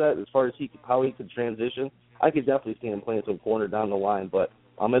skill set, as far as how he could transition, I could definitely see him playing some corner down the line. But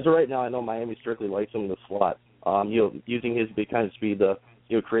as of right now, I know Miami strictly likes him in the slot. Using his big kind of speed to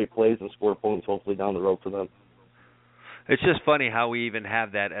create plays and score points hopefully down the road for them. It's just funny how we even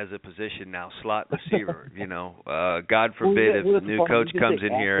have that as a position now, slot receiver. God forbid if a new coach comes in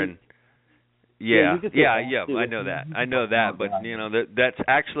here and I know that. But that's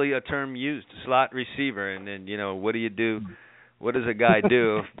actually a term used, slot receiver. And then what do you do? What does a guy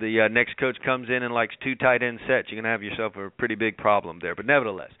do if the next coach comes in and likes 2 tight end sets? You're going to have yourself a pretty big problem there. But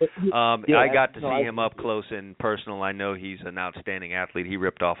nevertheless, I got to see him up close and personal. I know he's an outstanding athlete. He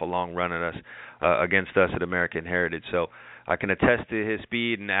ripped off a long run at us against us at American Heritage. So I can attest to his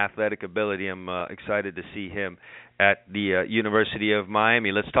speed and athletic ability. I'm excited to see him at the University of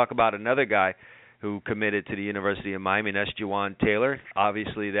Miami. Let's talk about another guy who committed to the University of Miami, and that's Juwan Taylor.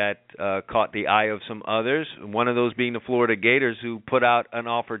 Obviously, that caught the eye of some others, one of those being the Florida Gators, who put out an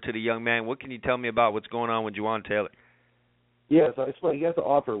offer to the young man. What can you tell me about what's going on with Juwan Taylor? Yeah, so I explained he got the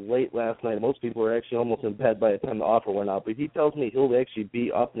offer late last night. Most people were actually almost in bed by the time the offer went out, but he tells me he'll actually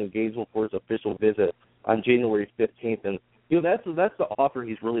be up in Gainesville for his official visit on January 15th, and that's the offer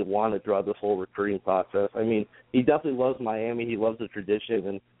he's really wanted throughout this whole recruiting process. I mean, he definitely loves Miami. He loves the tradition,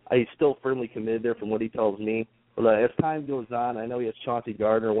 and he's still firmly committed there from what he tells me. But as time goes on, I know he has Chauncey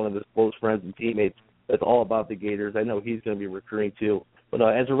Gardner, one of his close friends and teammates, that's all about the Gators. I know he's going to be recruiting too. But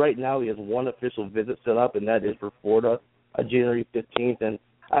as of right now, he has one official visit set up, and that is for Florida on January 15th. And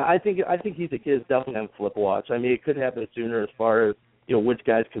I think he's a kid that's definitely on flip watch. I mean, it could happen sooner as far as which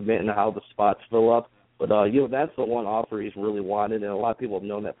guys commit and how the spots fill up. But that's the one offer he's really wanted, and a lot of people have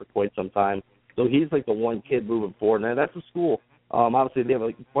known that for quite some time. So he's like the one kid moving forward, and that's the school. Obviously, they have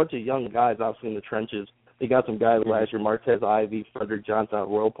a bunch of young guys, obviously, in the trenches. They got some guys last year, Martez Ivy, Frederick Johnson at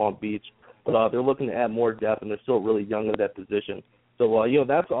Royal Palm Beach. But they're looking to add more depth, and they're still really young at that position. So,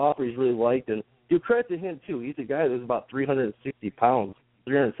 that's the offer he's really liked. And credit to him, too. He's a guy that was about 370 pounds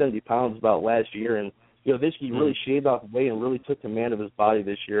about last year. And, this he really shaved off weight and really took command of his body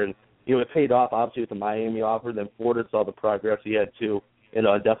this year. And, it paid off, obviously, with the Miami offer. Then Florida saw the progress he had, too, and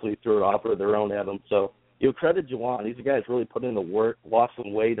definitely threw an offer of their own at him. So, credit Juwan. He's a guy that's really put in the work, lost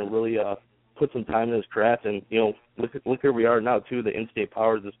some weight, and really put some time in his craft. And, look where we are now, too. The in-state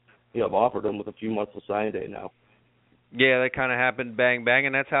powers just, have offered him with a few months of signing day now. Yeah, that kind of happened bang, bang,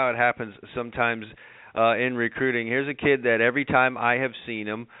 and that's how it happens sometimes in recruiting. Here's a kid that every time I have seen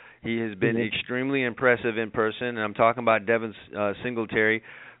him, he has been extremely impressive in person, and I'm talking about Devin Singletary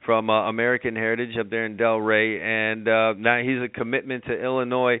from American Heritage up there in Delray, and now he's a commitment to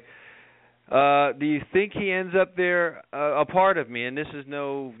Illinois. Do you think he ends up there? A part of me, and this is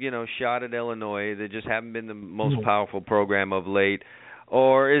no, shot at Illinois. They just haven't been the most powerful program of late.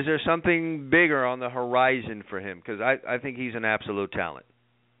 Or is there something bigger on the horizon for him? Because I think he's an absolute talent.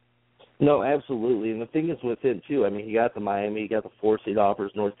 No, absolutely. And the thing is with him, too, I mean, he got to Miami, he got the 4-state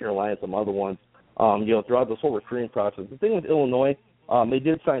offers, North Carolina, some other ones, throughout this whole recruiting process. The thing with Illinois, they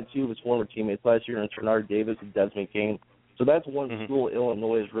did sign two of his former teammates last year in Trinard Davis and Desmond Kane. So that's one school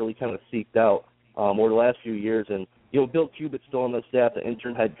Illinois has really kind of seeked out over the last few years. And, Bill Cubitt's still on the staff, the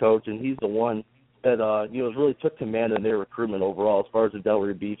intern head coach, and he's the one that, really took command in their recruitment overall as far as the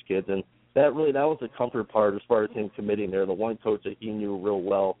Delray Beach kids. And that was the comfort part as far as him committing there. The one coach that he knew real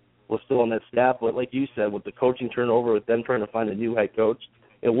well was still on that staff. But like you said, with the coaching turnover, with them trying to find a new head coach,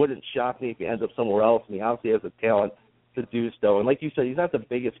 it wouldn't shock me if he ends up somewhere else. And he obviously has the talent to do so. And like you said, he's not the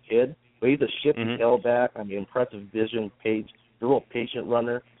biggest kid, but he's a shifty tailback. I mean, impressive vision, a real patient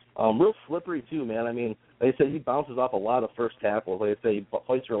runner. Real slippery, too, man. I mean, like I said, he bounces off a lot of first tackles. Like I say, he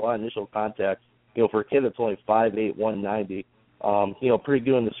fights for a lot of initial contact. For a kid that's only 5'8", 190, pretty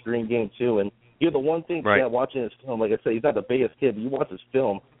good in the screen game, too. And, the one thing, watching his film, like I said, he's not the biggest kid, but you watch his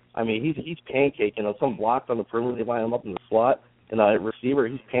film, I mean, he's pancaking. Some blocks on the perimeter, they line him up in the slot. And receiver,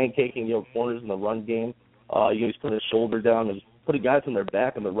 he's pancaking, corners in the run game. He's putting his shoulder down and putting guys on their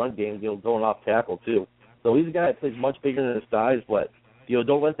back in the run game, going off tackle, too. So he's a guy that plays much bigger than his size, but,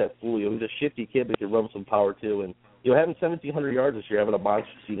 don't let that fool you. He's a shifty kid, but he can run with some power, too. And, having 1,700 yards this year, having a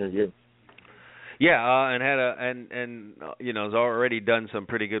monster senior year. Yeah, has already done some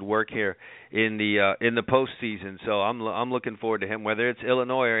pretty good work here in the postseason. So I'm looking forward to him. Whether it's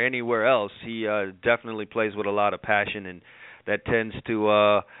Illinois or anywhere else, he definitely plays with a lot of passion, and that tends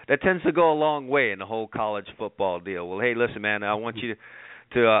to go a long way in the whole college football deal. Well, hey, listen, man, I want you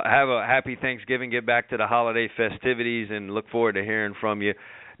to have a happy Thanksgiving, get back to the holiday festivities, and look forward to hearing from you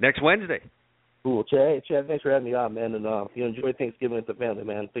next Wednesday. Cool, Chad. Thanks for having me on, man, and enjoy Thanksgiving with the family,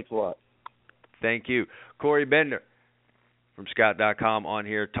 man. Thanks a lot. Thank you. Corey Bender from Scout.com on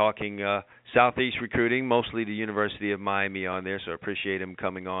here talking Southeast recruiting, mostly the University of Miami on there, so I appreciate him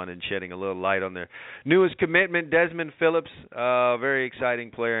coming on and shedding a little light on their newest commitment, Desmond Phillips, very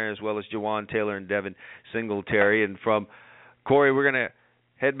exciting player, as well as Jawan Taylor and Devin Singletary. And from Corey, we're going to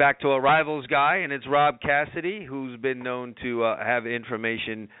head back to a rivals guy, and it's Rob Cassidy, who's been known to have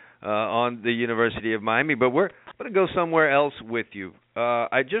information on the University of Miami, but we're going to go somewhere else with you.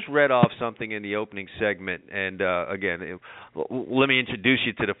 I just read off something in the opening segment, and again, let me introduce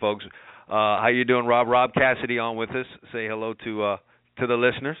you to the folks. How you doing, Rob? Rob Cassidy on with us. Say hello to the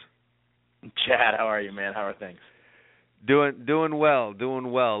listeners. Chad, how are you, man? How are things? Doing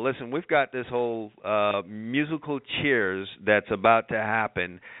well. Listen, we've got this whole musical cheers that's about to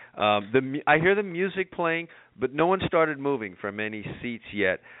happen. I hear the music playing, but no one started moving from any seats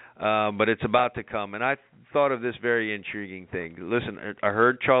yet. But it's about to come, and I thought of this very intriguing thing. Listen, I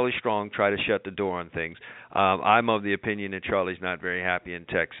heard Charlie Strong try to shut the door on things. I'm of the opinion that Charlie's not very happy in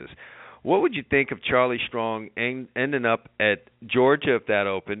Texas. What would you think of Charlie Strong ending up at Georgia if that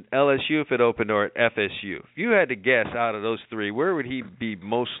opened, LSU if it opened, or at FSU? If you had to guess out of those three, where would he be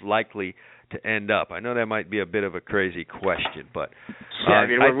most likely to end up? I know that might be a bit of a crazy question, but I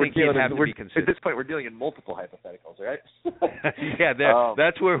think he'd have to be considered. At this point, we're dealing in multiple hypotheticals, right? Yeah,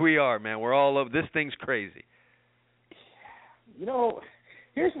 that's where we are, man. We're all over. This thing's crazy.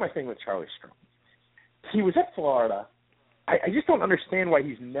 Here's my thing with Charlie Strong. He was at Florida. I just don't understand why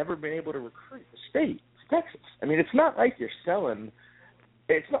he's never been able to recruit the state, Texas. I mean, it's not like you're selling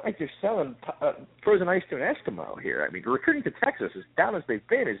frozen ice to an Eskimo here. I mean, recruiting to Texas, as down as they've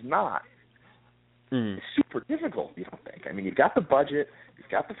been, is not super difficult, you don't think? I mean, you've got the budget, you've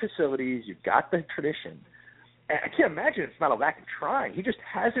got the facilities, you've got the tradition. And I can't imagine it's not a lack of trying. He just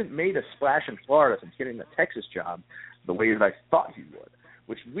hasn't made a splash in Florida since getting the Texas job the way that I thought he would,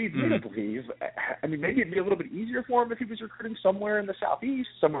 which leads me to believe, I mean, maybe it'd be a little bit easier for him if he was recruiting somewhere in the Southeast,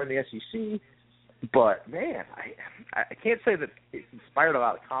 somewhere in the SEC. But, man, I can't say that it's inspired a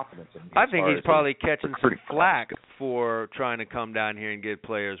lot of confidence in me. I think he's probably catching some flack for trying to come down here and get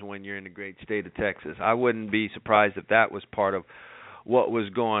players when you're in the great state of Texas. I wouldn't be surprised if that was part of what was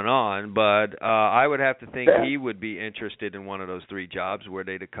going on, but I would have to think he would be interested in one of those three jobs were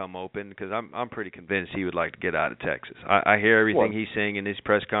they to come open, because I'm pretty convinced he would like to get out of Texas. I hear everything he's saying in his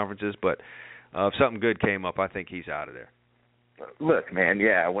press conferences, but if something good came up, I think he's out of there. Look, man,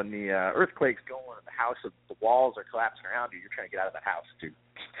 yeah, when the earthquake's going and the walls are collapsing around you, you're trying to get out of the house, too.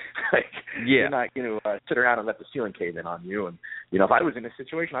 You're not going to sit around and let the ceiling cave in on you. And, if I was in this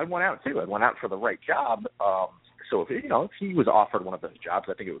situation, I'd want out, too. I'd want out for the right job. So, if he was offered one of those jobs,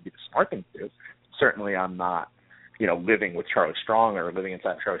 I think it would be the smart thing to do. Certainly I'm not, living with Charlie Strong or living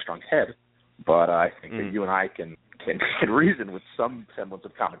inside Charlie Strong's head. But I think that you and I can reason with some semblance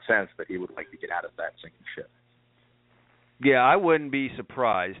of common sense that he would like to get out of that sinking ship. Yeah, I wouldn't be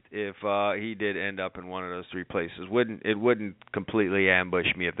surprised if he did end up in one of those three places. It wouldn't completely ambush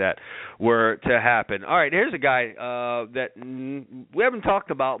me if that were to happen. All right, here's a guy that we haven't talked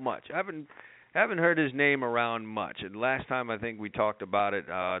about much. I haven't heard his name around much. And last time I think we talked about it,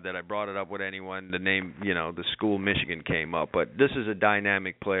 that I brought it up with anyone, the name, the school Michigan came up. But this is a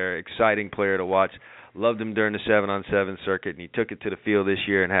dynamic player, exciting player to watch. Loved him during the 7-on-7 circuit, and he took it to the field this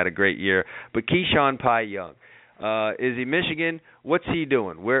year and had a great year. But Keyshawn Pye Young. Is he Michigan? What's he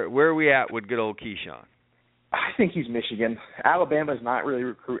doing? Where are we at with good old Keyshawn? I think he's Michigan. Alabama's not really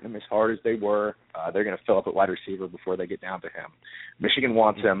recruiting him as hard as they were. They're going to fill up at wide receiver before they get down to him. Michigan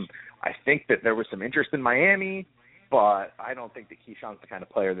wants him. I think that there was some interest in Miami, but I don't think that Keyshawn's the kind of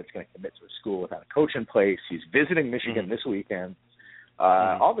player that's going to commit to a school without a coach in place. He's visiting Michigan this weekend.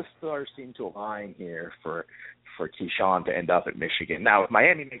 All the stars seem to align here for Keyshawn to end up at Michigan. Now, if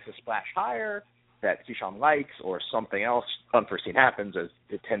Miami makes a splash hire that Keyshawn likes, or something else unforeseen happens, as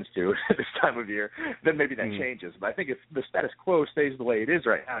it tends to at this time of year, then maybe that changes. But I think if the status quo stays the way it is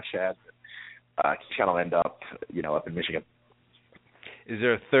right now, Chad, Keyshawn will end up, up in Michigan. Is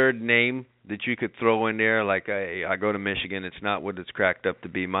there a third name that you could throw in there? Like, I go to Michigan, it's not what it's cracked up to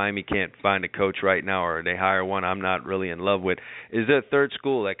be. Miami can't find a coach right now, or they hire one I'm not really in love with. Is there a third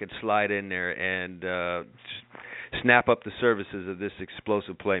school that could slide in there and snap up the services of this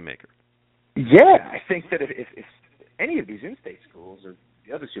explosive playmaker? Yeah, I think that if any of these in-state schools or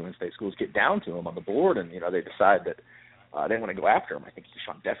the other two in-state schools get down to him on the board and, they decide that they want to go after him, I think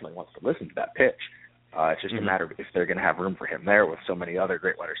Keyshawn definitely wants to listen to that pitch. It's just a matter of if they're going to have room for him there with so many other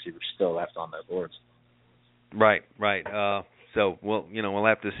great wide receivers still left on their boards. Right. So, we'll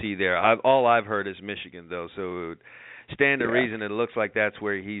have to see there. All I've heard is Michigan, though, so it would stand to reason it looks like that's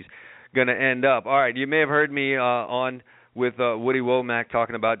where he's going to end up. All right, you may have heard me on with Woody Womack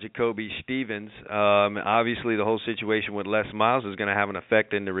talking about Jacoby Stevens. Obviously, the whole situation with Les Miles is going to have an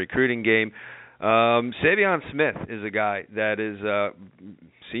effect in the recruiting game. Savion Smith is a guy that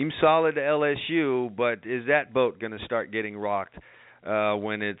seems solid to LSU, but is that boat going to start getting rocked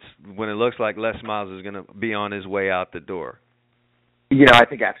when it looks like Les Miles is going to be on his way out the door? I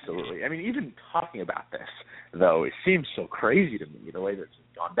think absolutely. I mean, even talking about this, though, it seems so crazy to me, the way this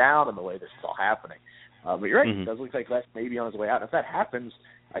has gone down and the way this is all happening. But you're right, it does look like Les may be on his way out. And if that happens,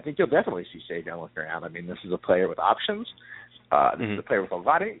 I think you'll definitely see Savion looking around. I mean, this is a player with options. This is a player with a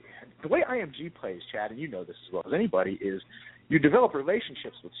lot of – the way IMG plays, Chad, and you know this as well as anybody, is you develop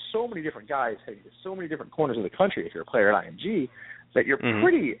relationships with so many different guys heading to so many different corners of the country if you're a player at IMG that you're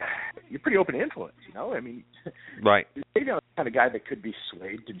pretty open to influence, I mean, right. Savion's the kind of guy that could be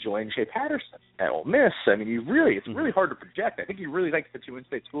swayed to join Shea Patterson at Ole Miss. I mean, it's really hard to project. I think he really likes the two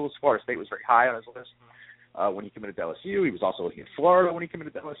in-state schools. Florida State was very high on his list when he committed to LSU. He was also looking at Florida when he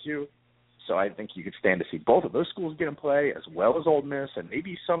committed to LSU. So I think you could stand to see both of those schools get in play, as well as Ole Miss, and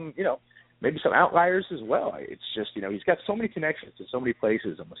maybe some outliers as well. It's just, he's got so many connections to so many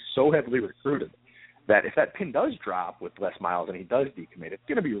places and was so heavily recruited that if that pin does drop with Les Miles and he does decommit, it's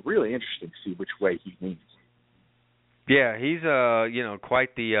going to be really interesting to see which way he leans. Yeah, he's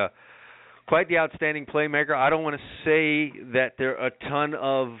quite the outstanding playmaker. I don't want to say that there are a ton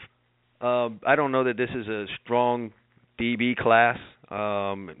of I don't know that this is a strong DB class.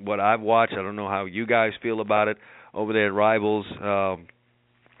 What I've watched, I don't know how you guys feel about it over there at Rivals.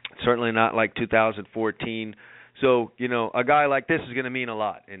 Certainly not like 2014. So, a guy like this is going to mean a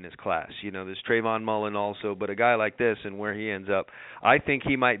lot in this class. There's Trayvon Mullen also, but a guy like this and where he ends up, I think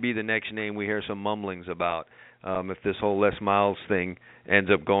he might be the next name we hear some mumblings about if this whole Les Miles thing ends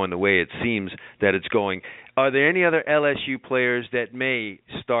up going the way it seems that it's going. Are there any other LSU players that may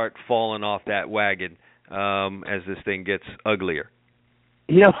start falling off that wagon as this thing gets uglier?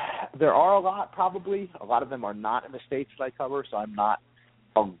 There are a lot, probably. A lot of them are not in the states that I cover, so I'm not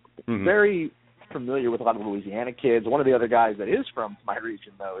very familiar with a lot of Louisiana kids. One of the other guys that is from my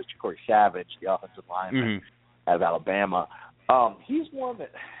region, though, is Ja'Cory Savage, the offensive lineman out of Alabama. He's one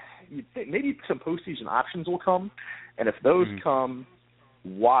that you'd think maybe some postseason options will come, and if those come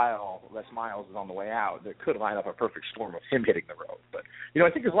while Les Miles is on the way out, there could line up a perfect storm of him hitting the road. But,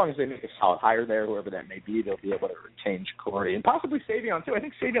 I think as long as they make a solid hire there, whoever that may be, they'll be able to retain Ja'Cory and possibly Savion, too. I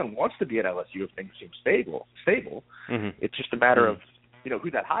think Savion wants to be at LSU if things seem stable. It's just a matter of,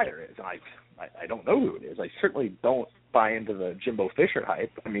 who that hire is. And I don't know who it is. I certainly don't buy into the Jimbo Fisher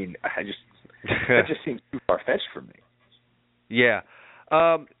hype. I mean, that just seems too far-fetched for me. Yeah.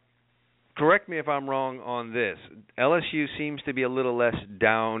 Correct me if I'm wrong on this. LSU seems to be a little less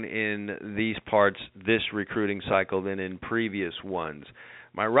down in these parts this recruiting cycle than in previous ones.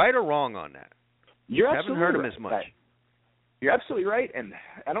 Am I right or wrong on that? I haven't heard them as much. You're absolutely right, and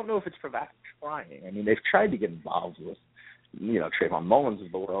I don't know if it's for that trying. I mean, they've tried to get involved with Trayvon Mullins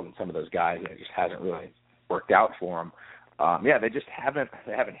of the world and some of those guys, and it just hasn't really worked out for them. They just haven't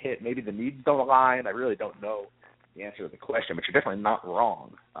hit. Maybe the needs don't align. I really don't know the answer to the question, but you're definitely not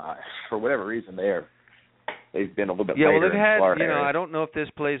wrong. For whatever reason, they've been a little bit later they've had, in Florida. I don't know if this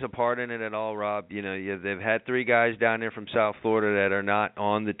plays a part in it at all, Rob. They've had 3 guys down there from South Florida that are not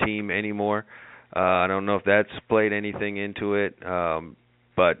on the team anymore. I don't know if that's played anything into it.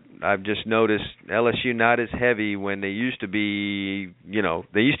 But I've just noticed LSU not as heavy when they used to be.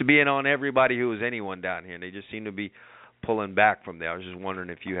 They used to be in on everybody who was anyone down here, and they just seem to be pulling back from there. I was just wondering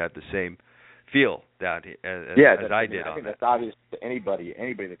if you had the same feel down here as I did. I think that's obvious to anybody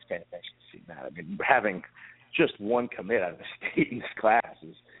that's paying attention to see that. I mean, having just one commit out of the state in this class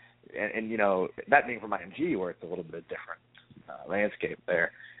is, and that being from IMG, where it's a little bit of different landscape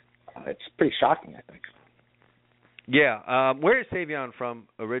there, it's pretty shocking, I think. Yeah. Where is Savion from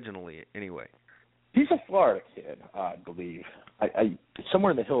originally, anyway? He's a Florida kid, I believe. I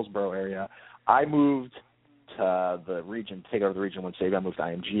somewhere in the Hillsborough area. I moved to the region, take over the region when Savion moved to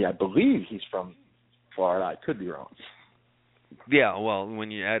IMG. I believe he's from Florida. I could be wrong. Yeah, well, when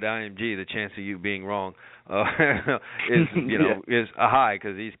you add IMG, the chance of you being wrong is a high,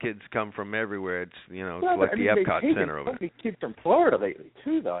 because these kids come from everywhere. It's like the Epcot Center over there. There's kids from Florida lately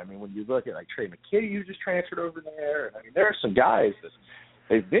too, though. I mean, when you look at like Trey McKitty, who just transferred over there, and I mean, there are some guys that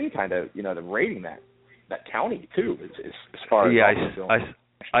they've been kind of they're raiding that county too, as far as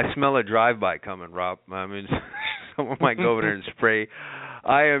I smell a drive-by coming, Rob. I mean, someone might go over there and spray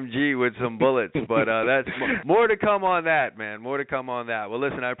IMG with some bullets, but that's more to come on that, man. More to come on that. Well,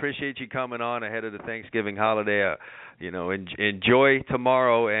 listen, I appreciate you coming on ahead of the Thanksgiving holiday. Enjoy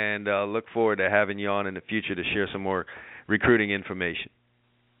tomorrow, and look forward to having you on in the future to share some more recruiting information.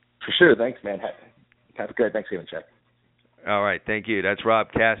 For sure. Thanks, man. Have a great Thanksgiving, Chuck. All right. Thank you. That's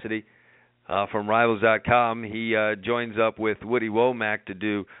Rob Cassidy from Rivals.com. He joins up with Woody Womack to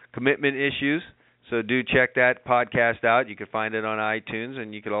do commitment issues. So do check that podcast out. You can find it on iTunes,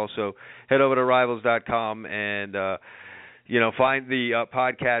 and you can also head over to Rivals.com and find the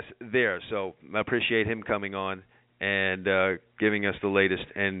podcast there. So I appreciate him coming on and giving us the latest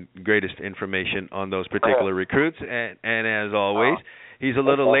and greatest information on those particular recruits. And as always, he's a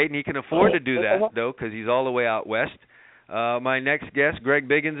little late, and he can afford to do that, though, because he's all the way out west. My next guest, Greg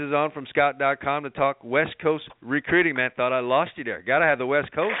Biggins, is on from Scout.com to talk West Coast recruiting. Man, thought I lost you there. Got to have the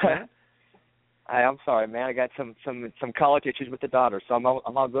West Coast, man. I'm sorry, man. I got some college issues with the daughter, so I'm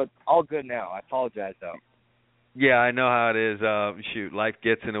all good. All good now. I apologize, though. Yeah, I know how it is. Shoot, life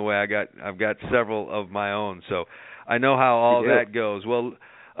gets in the way. I've got several of my own, so I know how all that goes. Well,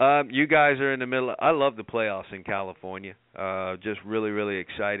 you guys are in the middle. I love the playoffs in California. Just really, really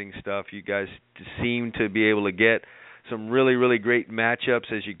exciting stuff. You guys seem to be able to get some really, really great matchups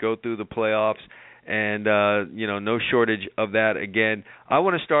as you go through the playoffs. And, no shortage of that again. I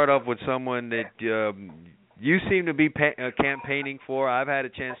want to start off with someone that you seem to be campaigning for. I've had a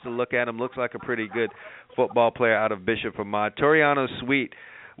chance to look at him. Looks like a pretty good football player out of Bishop Vermont. Toriano Sweet,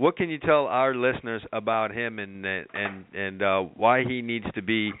 what can you tell our listeners about him and why he needs to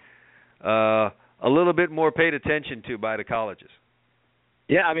be a little bit more paid attention to by the colleges?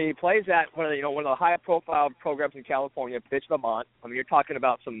 Yeah, I mean, he plays at one of the high-profile programs in California, Bishop Vermont. I mean, you're talking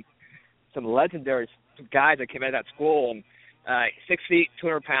about some legendary guys that came out of that school, and 6 feet,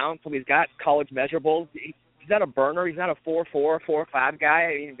 200 pounds, so he's got college measurables. He's not a burner. He's not a 4'4", 4'5"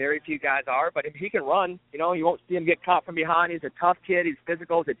 guy. I mean, very few guys are, but if he can run, you won't see him get caught from behind. He's a tough kid. He's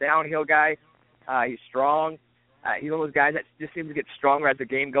physical. He's a downhill guy. He's strong. He's one of those guys that just seems to get stronger as the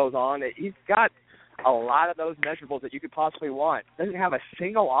game goes on. He's got a lot of those measurables that you could possibly want. Doesn't have a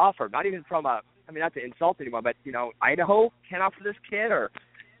single offer, not even from not to insult anyone, but, Idaho can't offer this kid, or,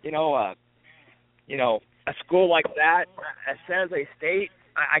 a school like that, San Jose State,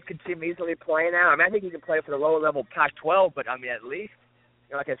 I could see him easily playing out. I mean, I think he can play for the lower level Pac-12, but, I mean, at least,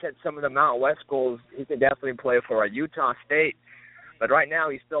 like I said, some of the Mountain West schools, he can definitely play for Utah State. But right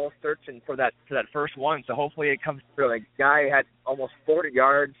now, he's still searching for that first one, so hopefully it comes through. Like, guy had almost 40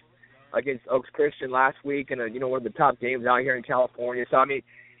 yards against Oaks Christian last week, and one of the top games out here in California. So I mean,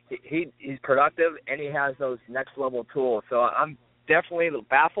 he's productive, and he has those next level tools. So I'm definitely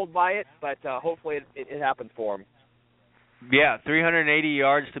baffled by it, but hopefully it happens for him. Yeah, 380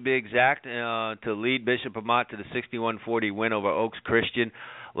 yards to be exact to lead Bishop Vermont to the 61-40 win over Oaks Christian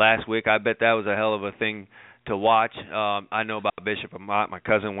last week. I bet that was a hell of a thing to watch. I know about Bishop Vermont. My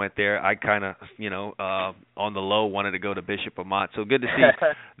cousin went there. I kind of, on the low wanted to go to Bishop Vermont. So good to see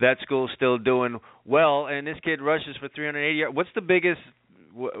that school still doing well. And this kid rushes for 380 yards. What's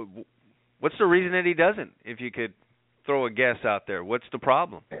the reason that he doesn't, if you could throw a guess out there? What's the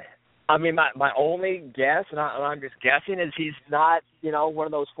problem? I mean, my only guess, and I'm just guessing, is he's not, one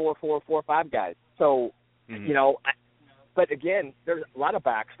of those 4.4, 4.5 guys. So, but again, there's a lot of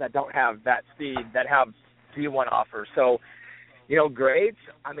backs that don't have that speed, that have D1 offers. So, grades,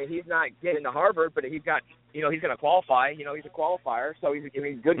 I mean, he's not getting to Harvard, but he's got, he's going to qualify. He's a qualifier, so he's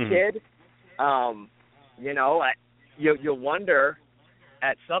a good kid. You'll wonder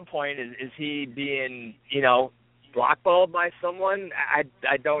at some point, is he being, blackballed by someone?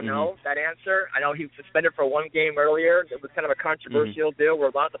 I don't know that answer. I know he was suspended for one game earlier. It was kind of a controversial deal where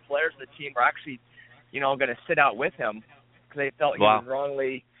a lot of the players of the team were actually, going to sit out with him because they felt he was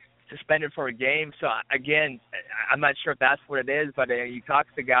wrongly suspended for a game. So, again, I'm not sure if that's what it is, but you talk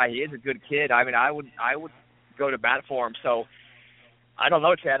to the guy, he is a good kid. I mean, I would go to bat for him. So, I don't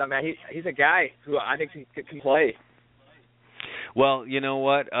know, Chad. I mean, he's a guy who I think can play. Well, you know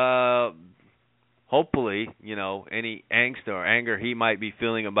what? Hopefully, any angst or anger he might be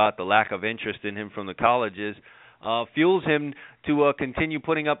feeling about the lack of interest in him from the colleges fuels him to continue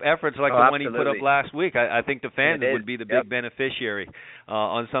putting up efforts like the one he put up last week. I think the fans would be the big beneficiary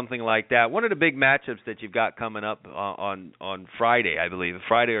on something like that. One of the big matchups that you've got coming up on Friday, I believe,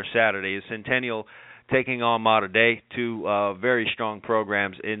 Friday or Saturday, is Centennial taking on Mater Dei, two very strong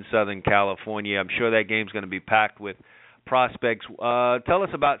programs in Southern California. I'm sure that game's going to be packed with prospects. Tell us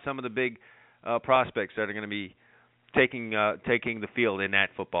about some of the big prospects that are going to be taking the field in that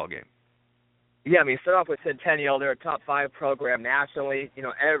football game. Yeah, I mean, start off with Centennial. They're a top 5 program nationally.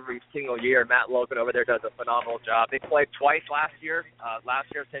 Every single year, Matt Logan over there does a phenomenal job. They played twice last year. Last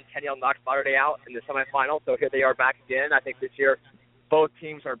year, Centennial knocked Mater Dei out in the semifinal, so here they are back again. I think this year both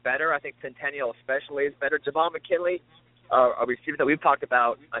teams are better. I think Centennial especially is better. Javon McKinley, a receiver that we've talked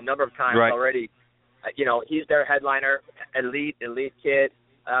about a number of times already, he's their headliner, elite kid.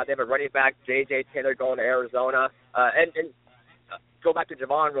 They have a running back, J.J. Taylor, going to Arizona. And go back to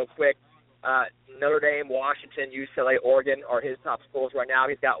Javon real quick. Notre Dame, Washington, UCLA, Oregon are his top schools right now.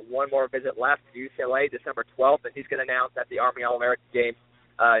 He's got one more visit left to UCLA, December 12th, and he's going to announce at the Army All-American game.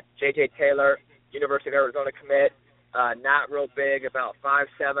 J.J. Taylor, University of Arizona commit, not real big, about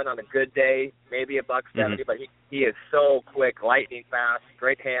 5'7" on a good day, maybe $170, but he is so quick, lightning fast,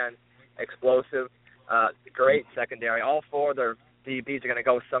 great hands, explosive, great secondary. All four of their DBs are going to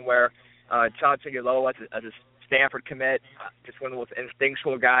go somewhere. Chacha Uloa as a Stanford commit, just one of those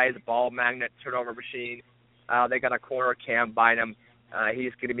instinctual guys, ball magnet, turnover machine. They got a corner, Cam Bynum.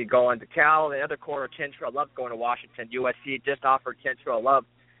 He's going to be going to Cal. The other corner, Kentrell Love, going to Washington. USC just offered Kentrell Love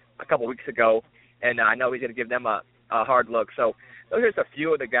a couple weeks ago, and I know he's going to give them a hard look. So those are just a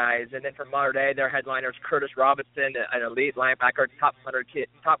few of the guys. And then for Mater Dei, their headliners, Curtis Robinson, an elite linebacker, top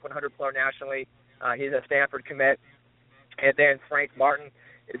 100 player nationally. He's a Stanford commit. And then Frank Martin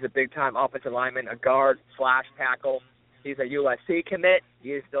is a big-time offensive lineman, a guard/tackle. He's a USC commit. He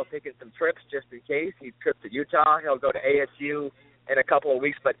is still taking some trips just in case. He trips to Utah. He'll go to ASU in a couple of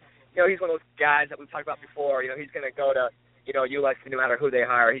weeks. But, he's one of those guys that we've talked about before. He's going to go to, USC no matter who they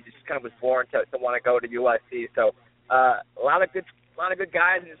hire. He just kind of was born to want to go to USC. So a lot of good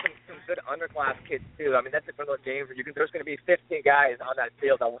guys and some good underclass kids, too. I mean, that's one of those games where there's going to be 15 guys on that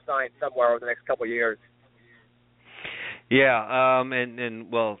field that will sign somewhere over the next couple of years. Yeah, and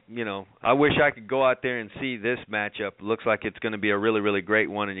well, I wish I could go out there and see this matchup. Looks like it's going to be a really, really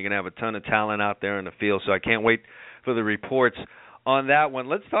great one, and you're going to have a ton of talent out there in the field, so I can't wait for the reports on that one.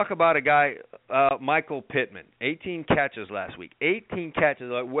 Let's talk about a guy, Michael Pittman, 18 catches last week. 18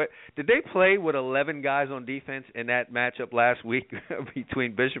 catches. Did they play with 11 guys on defense in that matchup last week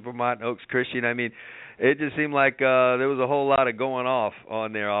between Bishop Vermont and Oaks Christian? I mean, it just seemed like there was a whole lot of going off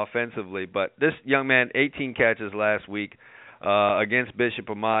on there offensively. But this young man, 18 catches last week against Bishop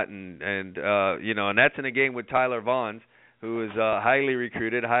Vermont, and that's in a game with Tyler Vaughns, who is highly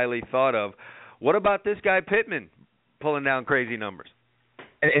recruited, highly thought of. What about this guy Pittman pulling down crazy numbers?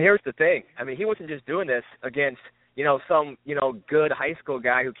 And here's the thing. I mean, he wasn't just doing this against, some, good high school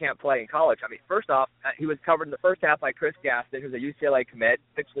guy who can't play in college. I mean, first off, he was covered in the first half by Chris Gaston, who's a UCLA commit,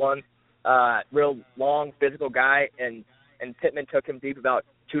 6'1", real long, physical guy, and Pittman took him deep about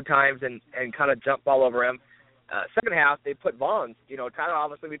 2 times and kind of jumped all over him. Second half, they put Vaughns. Tyler,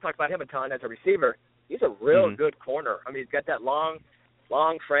 obviously, we talked about him a ton as a receiver. He's a real good corner. I mean, he's got that long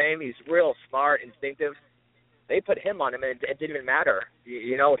frame. He's real smart, instinctive. They put him on him, and it didn't even matter.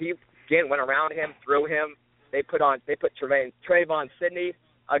 He again went around him, threw him. They put Trayvon Sidney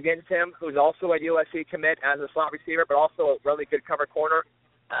against him, who's also a USC commit as a slot receiver, but also a really good cover corner.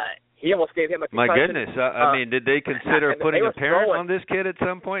 He almost gave him a concussion. My goodness. I mean, did they consider putting a parent on this kid at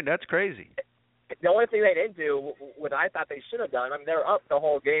some point? That's crazy. the only thing they didn't do, what I thought they should have done, I mean, they were up the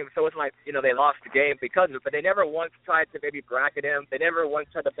whole game, so it's like, they lost the game because of it, but they never once tried to maybe bracket him. They never once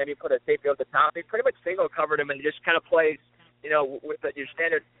tried to maybe put a safety over the top. They pretty much single covered him and just kind of played, with your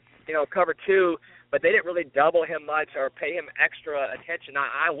standard, cover two, but they didn't really double him much or pay him extra attention.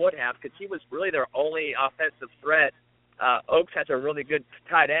 I would have, because he was really their only offensive threat. Oaks has a really good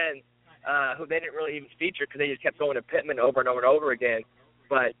tight end who they didn't really even feature because they just kept going to Pittman over and over and over again.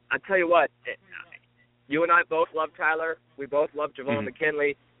 But I tell you what, you and I both love Tyler. We both love Javon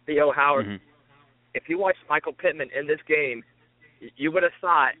McKinley, Theo Howard. Mm-hmm. If you watch Michael Pittman in this game, you would have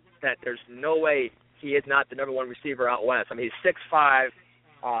thought that there's no way he is not the number one receiver out west. I mean, he's 6'5",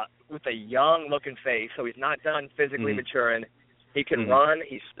 with a young-looking face, so he's not done physically maturing. He can run.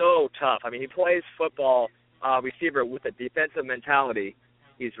 He's so tough. I mean, he plays football receiver with a defensive mentality.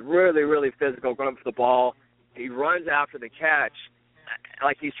 He's really, really physical going for the ball. He runs after the catch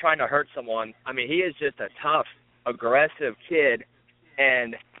like he's trying to hurt someone. I mean, he is just a tough, aggressive kid.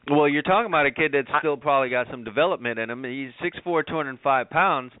 And well, you're talking about a kid that's still probably got some development in him. He's 6'4", 205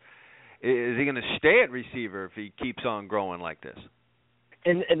 pounds. Is he going to stay at receiver if he keeps on growing like this?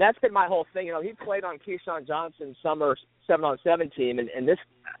 And that's been my whole thing. He played on Keyshawn Johnson's summer 7-on-7 team, and this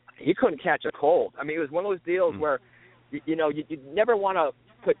he couldn't catch a cold. I mean, it was one of those deals where, you never want to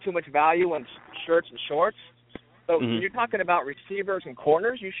put too much value on shirts and shorts. So when you're talking about receivers and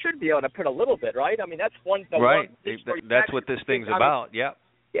corners, you should be able to put a little bit, right? I mean, that's one. That's what this thing's about. Yeah.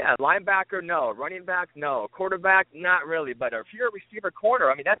 Yeah, linebacker, no. Running back, no. Quarterback, not really. But if you're a receiver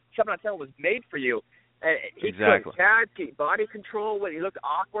corner, I mean, that 7-on-7 was made for you. And he couldn't catch, body control. He looked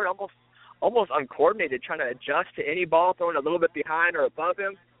awkward, almost uncoordinated, trying to adjust to any ball, throwing a little bit behind or above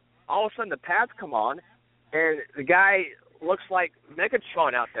him. All of a sudden, the pads come on, and the guy looks like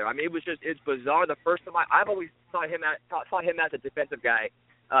Megatron out there. I mean, it's bizarre. The first time I've always saw him as a defensive guy,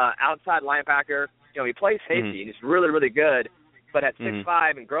 outside linebacker. He plays safety, and he's really, really good. But at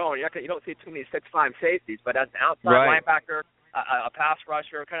 6'5" and growing, you don't see too many 6'5" safeties. But as an outside linebacker, a pass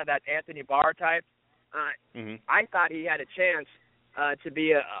rusher, kind of that Anthony Barr type, I thought he had a chance to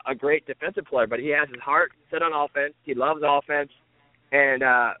be a great defensive player. But he has his heart set on offense. He loves offense. And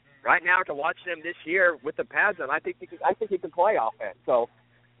right now, to watch him this year with the pads on, I think he can play offense. So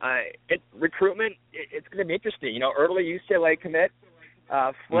recruitment, it's going to be interesting. Early UCLA commit,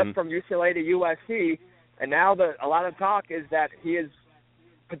 flip from UCLA to USC. And now a lot of talk is that he is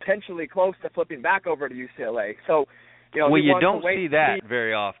potentially close to flipping back over to UCLA. So, you don't see that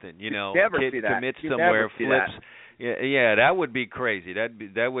very often. Never kid see that. Commits somewhere, flips. Yeah, that would be crazy.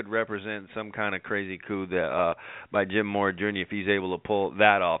 That would represent some kind of crazy coup by Jim Moore Jr. if he's able to pull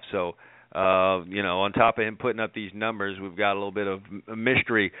that off. So, on top of him putting up these numbers, we've got a little bit of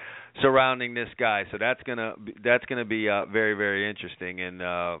mystery surrounding this guy. So that's gonna be very, very interesting, and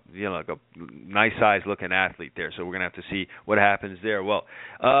like a nice size looking athlete there. So we're gonna have to see what happens there. Well,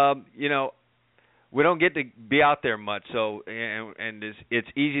 we don't get to be out there much, so and it's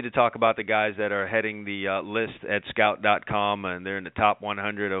easy to talk about the guys that are heading the list at Scout.com, and they're in the top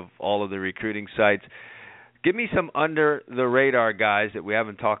 100 of all of the recruiting sites. Give me some under-the-radar guys that we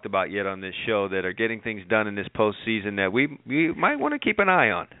haven't talked about yet on this show that are getting things done in this postseason that we might want to keep an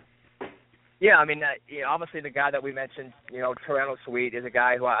eye on. Yeah, I mean, obviously the guy that we mentioned, Toronto Sweet, is a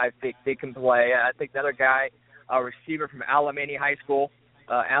guy who I think they can play. I think another guy, a receiver from Alamany High School.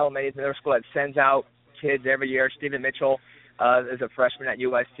 Alamany is another school that sends out kids every year. Stephen Mitchell is a freshman at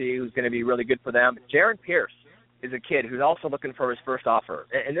USC who's going to be really good for them. Jaron Pierce is a kid who's also looking for his first offer.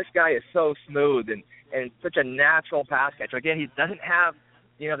 And this guy is so smooth and such a natural pass catcher. Again, he doesn't have,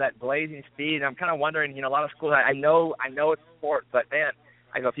 that blazing speed. And I'm kind of wondering, a lot of schools, I know it's sport, but, man,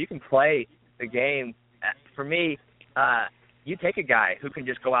 I go, if you can play the game, for me, you take a guy who can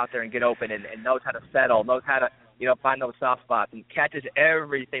just go out there and get open and knows how to settle, knows how to, find those soft spots and catches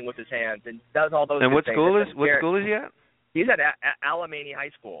everything with his hands and does all those. And what things. school is he at? He's at Alamany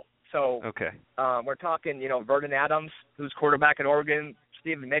High School. So okay, we're talking, Vernon Adams, who's quarterback at Oregon,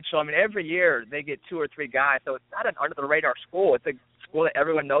 Stephen Mitchell. I mean, every year they get 2 or 3 guys. So it's not an under-the-radar school. It's a school that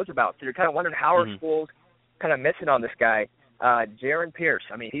everyone knows about. So you're kind of wondering how are schools kind of missing on this guy. Jaron Pierce,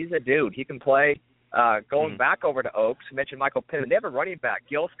 I mean, he's a dude. He can play. Going back over to Oaks, you mentioned Michael Pittman. They have a running back,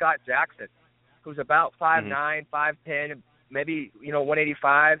 Gil Scott Jackson, who's about 5'9", 5'10", maybe,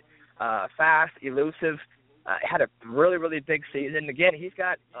 185, fast, elusive. Had a really, really big season. Again, he's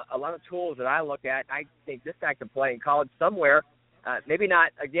got a lot of tools that I look at. I think this guy can play in college somewhere. Maybe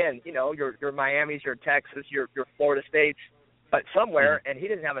not, again, your Miamis, your Texas, your Florida States, but somewhere, and he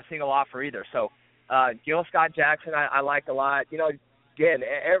didn't have a single offer either. So Gil Scott Jackson I like a lot. Again,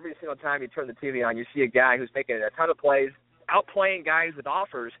 every single time you turn the TV on, you see a guy who's making a ton of plays, outplaying guys with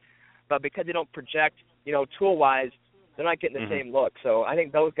offers, but because they don't project, tool-wise, they're not getting the same look. So I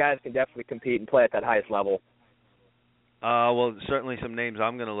think those guys can definitely compete and play at that highest level. Well, certainly some names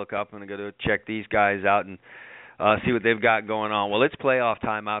I'm going to look up. I'm going to go to check these guys out and see what they've got going on. Well, it's playoff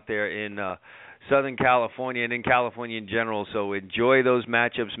time out there in Southern California and in California in general, so enjoy those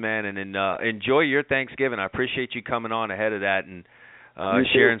matchups, man, and enjoy your Thanksgiving. I appreciate you coming on ahead of that and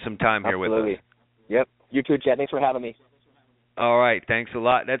sharing some time here with us. Yep. You too, Chad. Thanks for having me. All right. Thanks a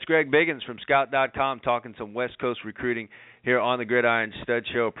lot. That's Greg Biggins from Scout.com talking some West Coast recruiting here on the Gridiron Stud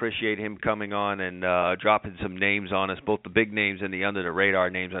Show. Appreciate him coming on and dropping some names on us, both the big names and the under-the-radar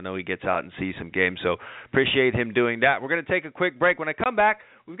names. I know he gets out and sees some games, so appreciate him doing that. We're going to take a quick break. When I come back,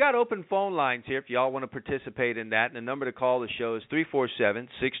 we've got open phone lines here if y'all want to participate in that, and the number to call the show is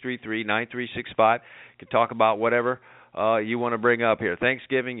 347-633-9365. You can talk about whatever you want to bring up here.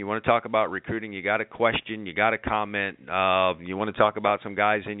 Thanksgiving, you want to talk about recruiting, you got a question, you got a comment, you want to talk about some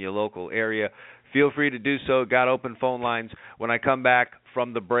guys in your local area, feel free to do so. Got open phone lines when I come back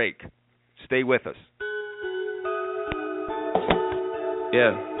from the break. Stay with us.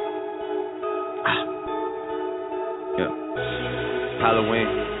 Yeah. Halloween.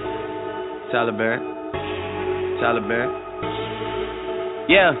 Taliban.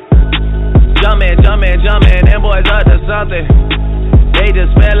 Yeah. Jumpin', them boys up to something. They just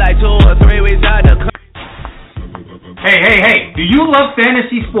spent like 2 or 3 weeks out the country. Hey, do you love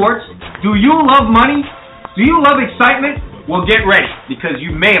fantasy sports? Do you love money? Do you love excitement? Well, get ready, because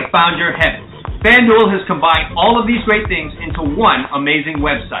you may have found your heaven. FanDuel has combined all of these great things into one amazing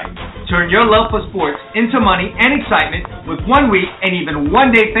website. Turn your love for sports into money and excitement with 1 week and even 1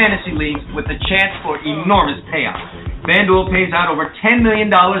 day fantasy leagues with a chance for enormous payouts. FanDuel pays out over $10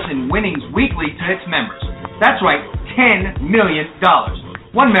 million in winnings weekly to its members. That's right, $10 million.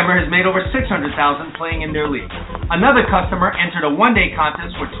 One member has made over $600,000 playing in their league. Another customer entered a 1 day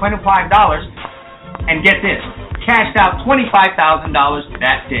contest for $25 and get this, cashed out $25,000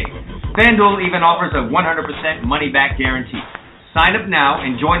 that day. FanDuel even offers a 100% money-back guarantee. Sign up now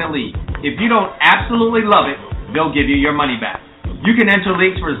and join a league. If you don't absolutely love it, they'll give you your money back. You can enter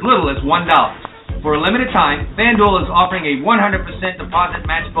leagues for as little as $1. For a limited time, FanDuel is offering a 100% deposit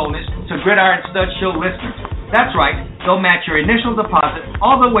match bonus to Gridiron Studs Show listeners. That's right, they'll match your initial deposit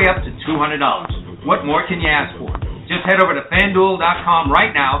all the way up to $200. What more can you ask for? Just head over to FanDuel.com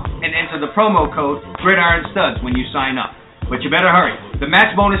right now and enter the promo code GridironStuds when you sign up. But you better hurry. The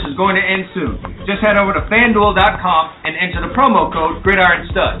match bonus is going to end soon. Just head over to FanDuel.com and enter the promo code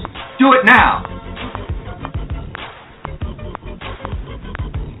GridironStuds. Do it now.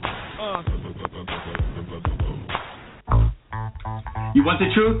 You want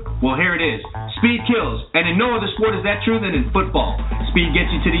the truth? Well, here it is. Speed kills, and in no other sport is that true than in football. Speed gets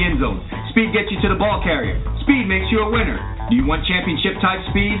you to the end zone. Speed gets you to the ball carrier. Speed makes you a winner. Do you want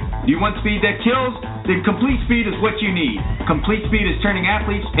championship-type speed? Do you want speed that kills? Then Complete Speed is what you need. Complete Speed is turning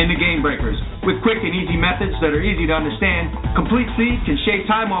athletes into game breakers. With quick and easy methods that are easy to understand, Complete Speed can shave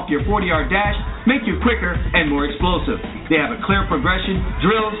time off your 40-yard dash, make you quicker and more explosive. They have a clear progression,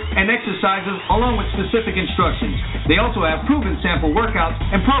 drills, and exercises along with specific instructions. They also have proven sample workouts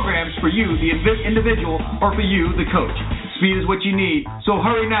and programs for you, the individual, or for you, the coach. Speed is what you need, so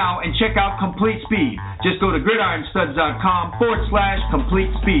hurry now and check out Complete Speed. Just go to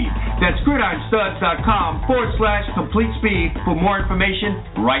GridironStuds.com/Complete Speed. That's GridironStuds.com/Complete Speed for more information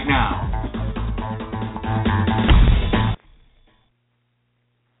right now.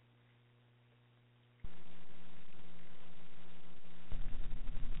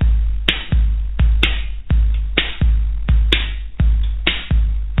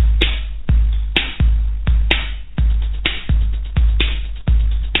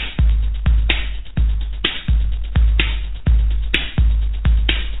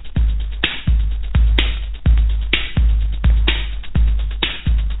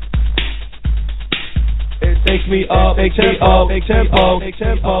 Me up, big tempo.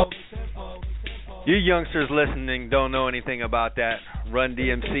 You youngsters listening don't know anything about that. Run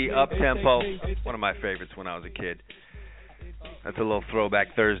DMC up tempo. One of my favorites when I was a kid. That's a little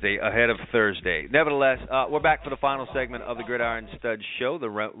throwback Thursday ahead of Thursday. Nevertheless, we're back for the final segment of the Gridiron Studs Show, the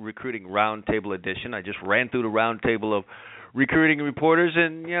recruiting roundtable edition. I just ran through the roundtable of recruiting reporters,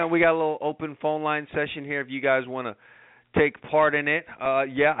 and we got a little open phone line session here if you guys want to take part in it.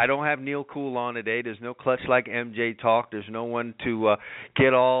 I don't have Neil Cool on today. There's no Clutch Like MJ talk. There's no one to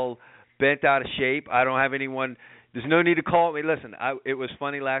get all bent out of shape. I don't have anyone. There's no need to call me. Listen, it was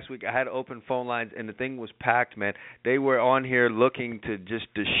funny last week. I had open phone lines, and the thing was packed, man. They were on here looking to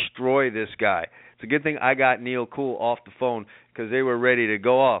just destroy this guy. It's a good thing I got Neil Cool off the phone because they were ready to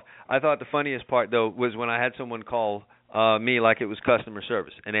go off. I thought the funniest part, though, was when I had someone call me like it was customer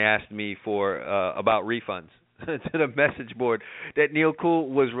service, and they asked me for about refunds to the message board that Neil Cool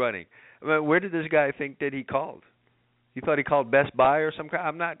was running. I mean, where did this guy think that he called? He thought he called Best Buy or some kind.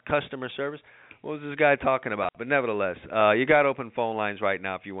 I'm not customer service. What was this guy talking about? But nevertheless, you got open phone lines right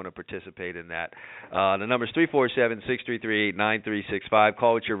now if you want to participate in that. The number is 347-633-9365.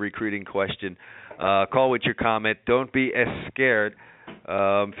 Call with your recruiting question. Call with your comment. Don't be as scared.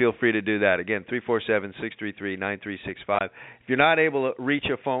 Feel free to do that. Again, 347-633-9365. If you're not able to reach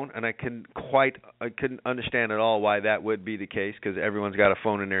a phone, and I couldn't understand at all why that would be the case, because everyone's got a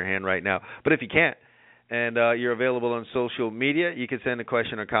phone in their hand right now. But if you can't, and you're available on social media, you can send a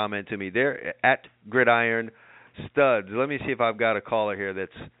question or comment to me there at GridironStuds. Let me see if I've got a caller here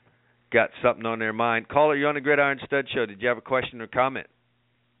that's got something on their mind. Caller, you're on the Gridiron Stud Show. Did you have a question or comment?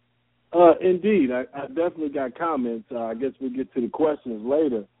 Indeed. I definitely got comments. I guess we'll get to the questions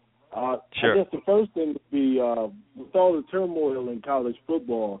later. Sure. I guess the first thing would be, with all the turmoil in college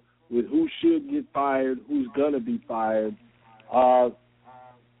football, with who should get fired, who's going to be fired,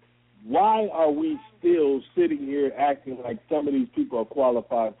 why are we still sitting here acting like some of these people are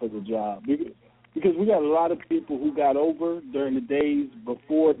qualified for the job? Because we got a lot of people who got over during the days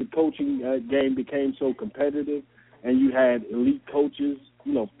before the coaching game became so competitive, and you had elite coaches,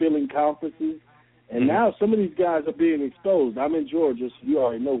 filling conferences. And now some of these guys are being exposed. I'm in Georgia, so you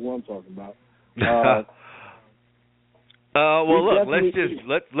already know who I'm talking about. Well, look,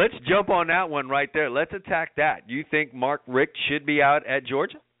 let's jump on that one right there. Let's attack that. You think Mark Richt should be out at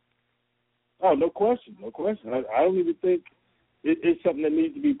Georgia? Oh, no question. I don't even think it's something that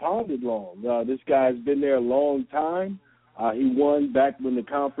needs to be pondered long. This guy's been there a long time. He won back when the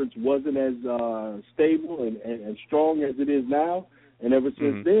conference wasn't as stable and strong as it is now. And ever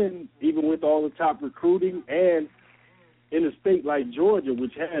since then, even with all the top recruiting, and in a state like Georgia,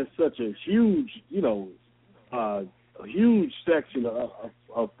 which has such a huge, a huge section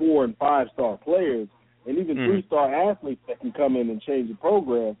of 4- and 5-star players, and even 3-star athletes that can come in and change the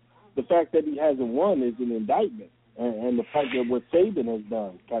program, the fact that he hasn't won is an indictment, and the fact that what Saban has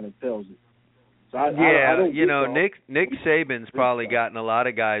done kind of tells it. So I don't Nick Saban's probably gotten a lot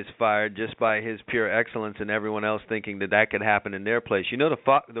of guys fired just by his pure excellence, and everyone else thinking that could happen in their place.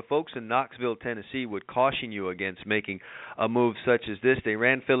 The folks in Knoxville, Tennessee would caution you against making a move such as this. They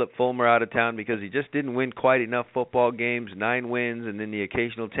ran Philip Fulmer out of town because he just didn't win quite enough football games. 9 wins and then the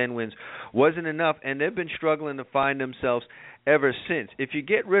occasional 10 wins wasn't enough, and they've been struggling to find themselves ever since. If you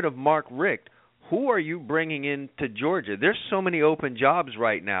get rid of Mark Richt, who are you bringing into Georgia? There's so many open jobs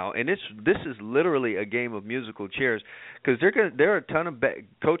right now, and this is literally a game of musical chairs, because there are a ton of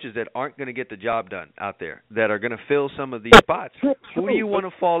coaches that aren't going to get the job done out there, that are going to fill some of these spots. Who do you want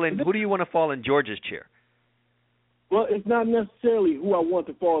to fall in? Who do you want to fall in Georgia's chair? Well, it's not necessarily who I want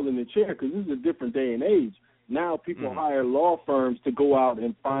to fall in the chair, because this is a different day and age. Now people hire law firms to go out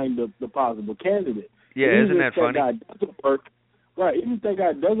and find the possible candidate. Yeah, isn't that funny? Guy doesn't work. Right, even if that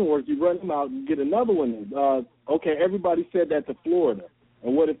guy doesn't work, you run him out and get another one. Okay, everybody said that to Florida.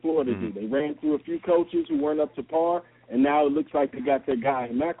 And what did Florida do? They ran through a few coaches who weren't up to par, and now it looks like they got their guy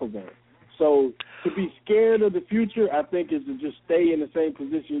in McElvain. So to be scared of the future, I think, is to just stay in the same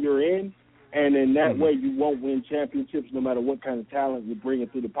position you're in, and in that way you won't win championships no matter what kind of talent you bring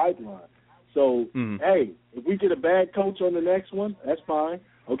through the pipeline. So, hey, if we get a bad coach on the next one, that's fine.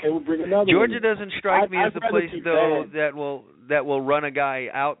 Okay, we'll bring another Georgia one. Doesn't strike me as the place, though, that will run a guy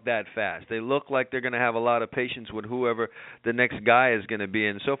out that fast. They look like they're going to have a lot of patience with whoever the next guy is going to be.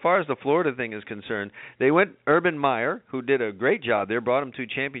 And so far as the Florida thing is concerned, they went Urban Meyer, who did a great job there, brought him 2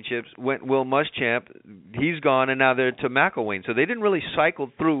 championships, went Will Muschamp, he's gone, and now they're to McElwain. So they didn't really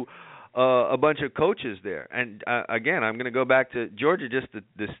cycle through a bunch of coaches there. And, again, I'm going to go back to Georgia, just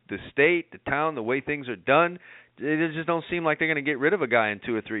the state, the town, the way things are done. It just don't seem like they're going to get rid of a guy in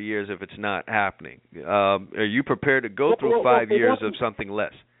 2 or 3 years if it's not happening. Are you prepared to go through 5 years of something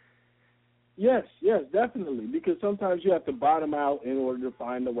less? Yes, definitely, because sometimes you have to bottom out in order to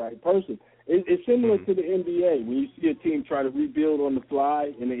find the right person. It's similar to the NBA. When you see a team try to rebuild on the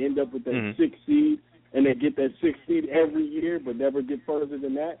fly and they end up with that 6th seed, and they get that 6th seed every year but never get further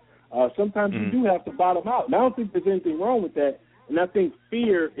than that, sometimes you do have to bottom out. And I don't think there's anything wrong with that. And I think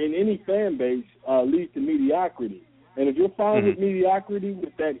fear in any fan base leads to mediocrity. And if you're fine with mediocrity,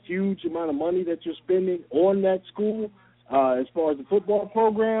 with that huge amount of money that you're spending on that school, as far as the football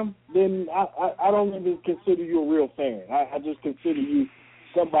program, then I don't even consider you a real fan. I just consider you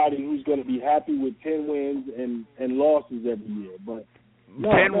somebody who's going to be happy with 10 wins and losses every year. But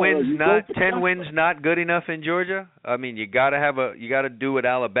 10 wins not good enough in Georgia. I mean, you got to do what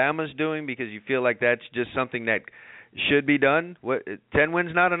Alabama's doing, because you feel like that's just something that should be done? 10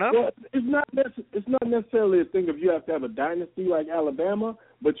 wins not enough? Well, it's not necessarily a thing of you have to have a dynasty like Alabama,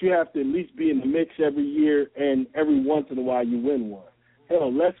 but you have to at least be in the mix every year, and every once in a while you win one. Hell,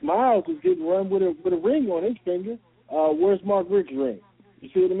 Les Miles is getting run with a ring on his finger. Where's Mark Richt's ring? You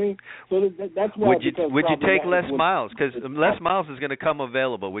see what I mean? So that's why. Would you take Les Miles? Because Les Miles is going to come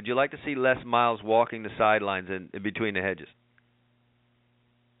available. Would you like to see Les Miles walking the sidelines in between the hedges?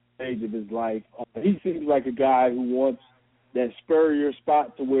 Age of his life, he seems like a guy who wants that spurier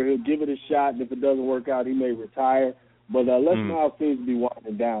spot to where he'll give it a shot, and if it doesn't work out, he may retire. But Les Miles seems to be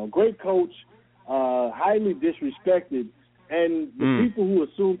winding down. Great coach, highly disrespected, and the people who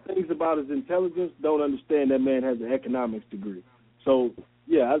assume things about his intelligence don't understand that man has an economics degree. So,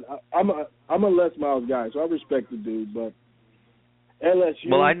 yeah, I'm a Les Miles guy, so I respect the dude. But LSU.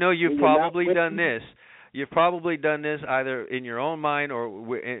 Well, I know you've probably done this. You've probably done this either in your own mind or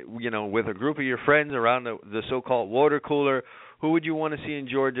with a group of your friends around the so-called water cooler. Who would you want to see in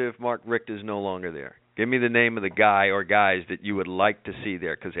Georgia if Mark Richt is no longer there? Give me the name of the guy or guys that you would like to see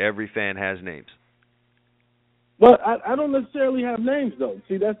there, because every fan has names. Well, I don't necessarily have names, though.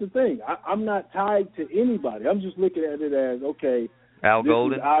 See, that's the thing. I'm not tied to anybody. I'm just looking at it as, okay, Al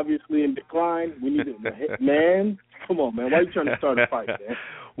Golden is obviously in decline. We need to, man. Come on, man. Why are you trying to start a fight, man?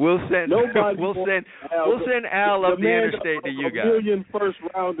 We'll send Al up the interstate to you guys. A million first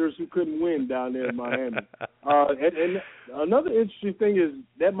rounders who couldn't win down there in Miami. And another interesting thing is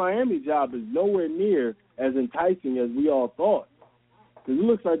that Miami job is nowhere near as enticing as we all thought. Because it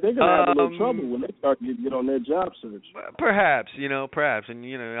looks like they're going to have a little trouble when they start to get on their job search. Perhaps. And,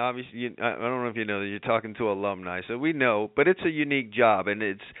 obviously, I don't know if you know that you're talking to alumni, so we know. But it's a unique job, and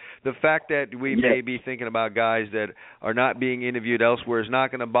it's the fact that we may be thinking about guys that are not being interviewed elsewhere is not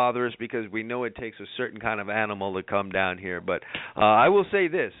going to bother us, because we know it takes a certain kind of animal to come down here. But I will say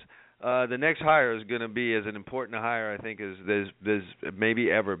this. The next hire is going to be as an important a hire, I think, as there's maybe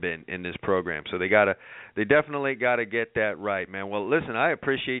ever been in this program. So they definitely got to get that right, man. Well, listen, I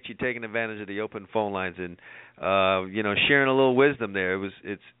appreciate you taking advantage of the open phone lines and sharing a little wisdom there.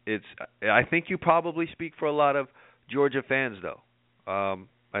 It's I think you probably speak for a lot of Georgia fans, though.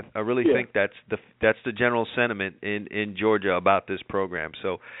 I really think that's the general sentiment in Georgia about this program.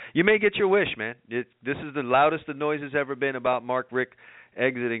 So you may get your wish, man. This is the loudest the noise has ever been about Mark Richt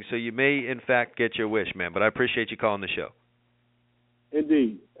exiting, so you may in fact get your wish, man. But I appreciate you calling the show.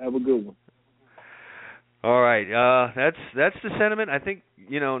 Indeed. Have a good one. All right. That's the sentiment. I think,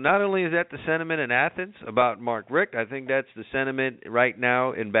 not only is that the sentiment in Athens about Mark Richt, I think that's the sentiment right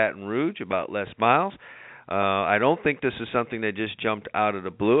now in Baton Rouge about Les Miles. I don't think this is something that just jumped out of the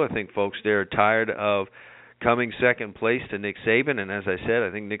blue. I think folks there are tired of coming second place to Nick Saban, and as I said, I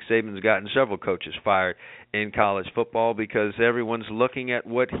think Nick Saban's gotten several coaches fired in college football because everyone's looking at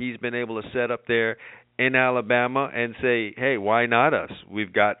what he's been able to set up there in Alabama and say, hey, why not us?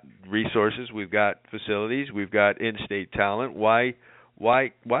 We've got resources, we've got facilities, we've got in-state talent. Why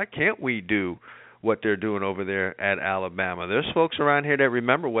can't we do what they're doing over there at Alabama? There's folks around here that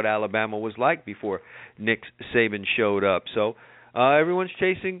remember what Alabama was like before Nick Saban showed up. So everyone's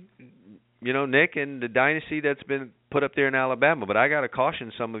chasing Nick and the dynasty that's been put up there in Alabama. But I got to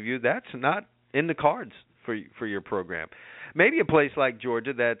caution some of you, that's not in the cards for your program. Maybe a place like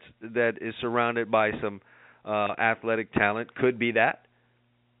Georgia that is surrounded by some athletic talent could be that.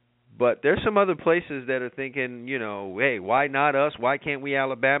 But there's some other places that are thinking, hey, why not us? Why can't we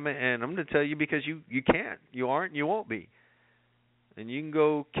Alabama? And I'm going to tell you, because you can't. You aren't, you won't be. And you can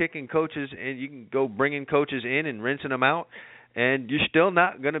go kicking coaches, and you can go bringing coaches in and rinsing them out, and you're still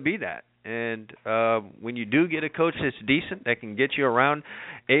not going to be that. And when you do get a coach that's decent, that can get you around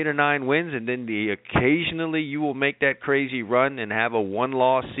 8 or 9 wins, and then occasionally you will make that crazy run and have a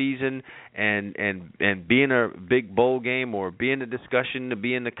 1-loss season and be in a big bowl game or be in the discussion to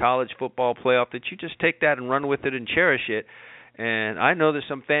be in the college football playoff, that you just take that and run with it and cherish it. And I know there's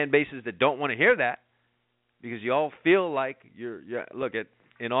some fan bases that don't want to hear that, because you all feel like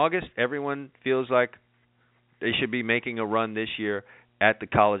in August, everyone feels like they should be making a run this year at the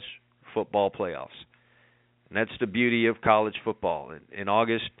college football playoffs. And that's the beauty of college football. In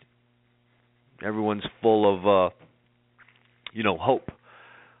August, everyone's full of hope.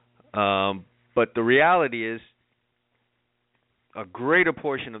 But the reality is, a greater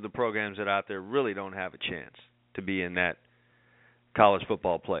portion of the programs that are out there really don't have a chance to be in that college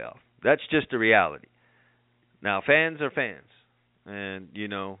football playoff. That's just the reality. Now, fans are fans, and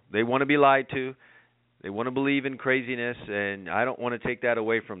they want to be lied to. They want to believe in craziness, and I don't want to take that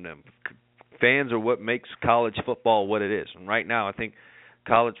away from them. Fans are what makes college football what it is. And right now, I think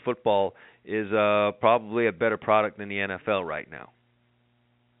college football is probably a better product than the NFL right now.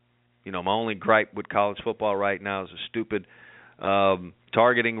 My only gripe with college football right now is a stupid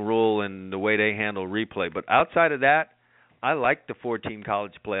targeting rule and the way they handle replay. But outside of that, I like the 4-team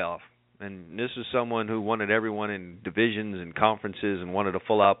college playoff. And this is someone who wanted everyone in divisions and conferences and wanted a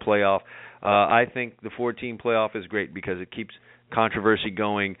full-out playoff. I think the 4-team playoff is great because it keeps controversy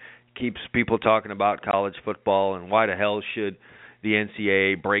going, keeps people talking about college football, and why the hell should the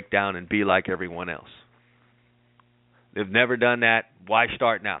NCAA break down and be like everyone else? They've never done that. Why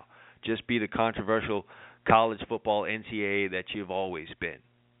start now? Just be the controversial college football NCAA that you've always been.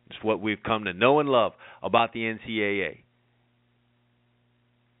 It's what we've come to know and love about the NCAA.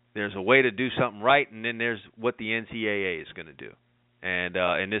 There's a way to do something right, and then there's what the NCAA is going to do. And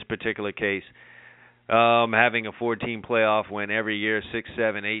in this particular case, having a 4-team playoff when every year 6,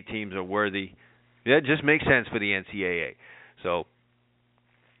 7, 8 teams are worthy, that just makes sense for the NCAA. So,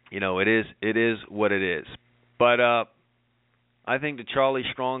 it is what it is. But I think the Charlie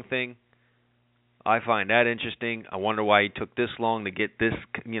Strong thing, I find that interesting. I wonder why he took this long to get this,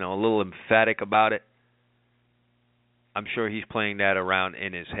 a little emphatic about it. I'm sure he's playing that around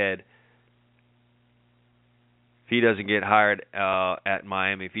in his head. If he doesn't get hired at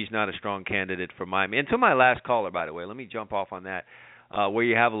Miami, if he's not a strong candidate for Miami. And to my last caller, by the way, let me jump off on that, where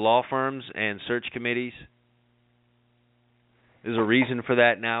you have law firms and search committees. There's a reason for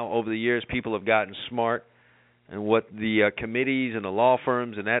that now. Over the years, people have gotten smart. And what the committees and the law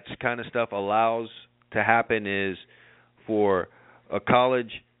firms and that kind of stuff allows to happen is for a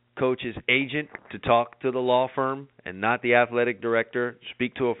college coach's agent to talk to the law firm and not the athletic director,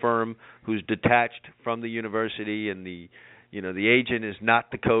 speak to a firm who's detached from the university, and the agent is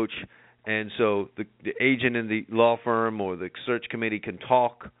not the coach, and so the agent and the law firm or the search committee can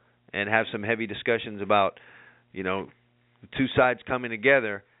talk and have some heavy discussions about the two sides coming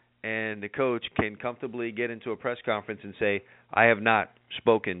together, and the coach can comfortably get into a press conference and say, I have not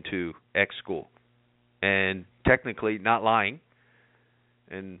spoken to X school, and technically not lying.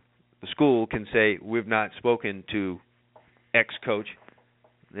 And the school can say, we've not spoken to X coach,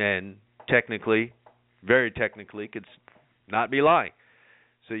 and technically, very technically, could not be lying.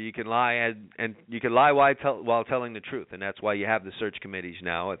 So you can lie, and you can lie while telling the truth, and that's why you have the search committees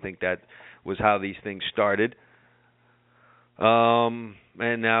now. I think that was how these things started.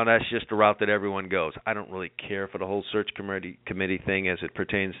 And now that's just the route that everyone goes. I don't really care for the whole search committee thing as it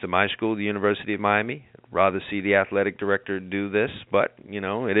pertains to my school, the University of Miami. I'd rather see the athletic director do this, but,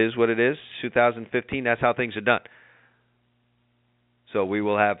 it is what it is. 2015, that's how things are done. So we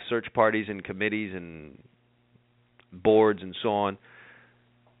will have search parties and committees and boards and so on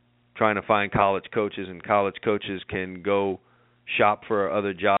trying to find college coaches, and college coaches can go shop for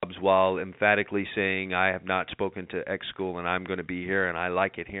other jobs while emphatically saying, I have not spoken to X school, and I'm going to be here, and I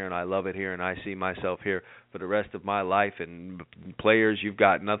like it here, and I love it here, and I see myself here for the rest of my life. And players, you've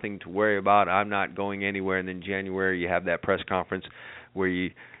got nothing to worry about. I'm not going anywhere. And then January, you have that press conference where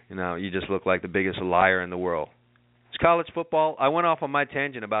you just look like the biggest liar in the world. It's college football. I went off on my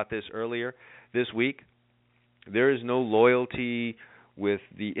tangent about this earlier this week. There is no loyalty with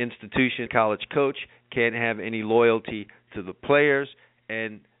the institution. College coach can't have any loyalty to the players,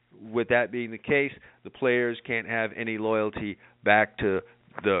 and with that being the case, the players can't have any loyalty back to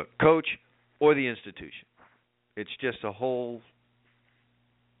the coach or the institution. It's just a whole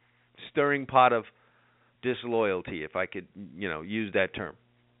stirring pot of disloyalty, if I could, use that term.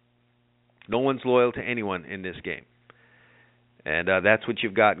 No one's loyal to anyone in this game, and that's what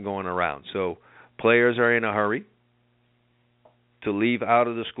you've got going around. So players are in a hurry to leave out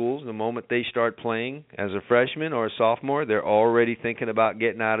of the schools. The moment they start playing as a freshman or a sophomore, they're already thinking about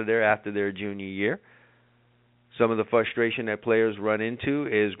getting out of there after their junior year. Some of the frustration that players run into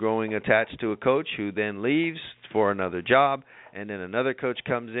is growing attached to a coach who then leaves for another job, and then another coach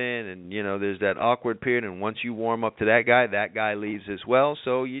comes in, and, there's that awkward period, and once you warm up to that guy leaves as well.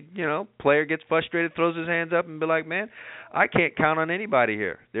 So, player gets frustrated, throws his hands up, and be like, man, I can't count on anybody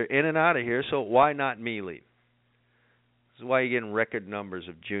here. They're in and out of here, so why not me leave? This is why you're getting record numbers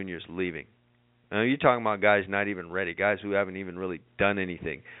of juniors leaving. Now, you're talking about guys not even ready, guys who haven't even really done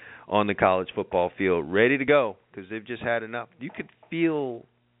anything on the college football field, ready to go because they've just had enough. You could feel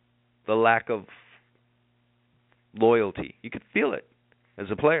the lack of loyalty. You could feel it as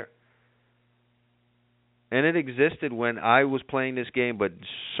a player. And it existed when I was playing this game, but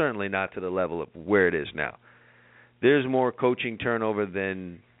certainly not to the level of where it is now. There's more coaching turnover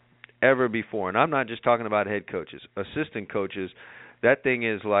than ever before. And I'm not just talking about head coaches. Assistant coaches, that thing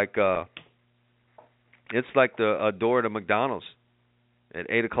is like it's like a door to McDonald's at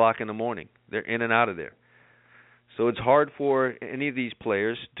 8 o'clock in the morning. They're in and out of there. So it's hard for any of these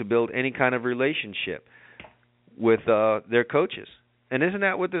players to build any kind of relationship with their coaches. And isn't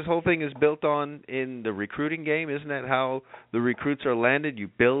that what this whole thing is built on in the recruiting game? Isn't that how the recruits are landed? You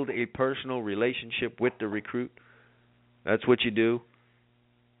build a personal relationship with the recruit. That's what you do.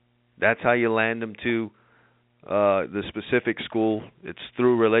 That's how you land them to the specific school. It's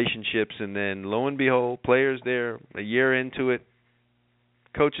through relationships, and then lo and behold, players there, a year into it,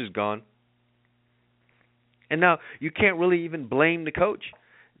 coach is gone. And now you can't really even blame the coach.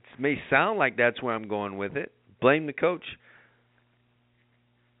 It may sound like that's where I'm going with it. Blame the coach.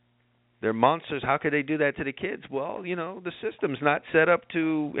 They're monsters. How could they do that to the kids? Well, the system's not set up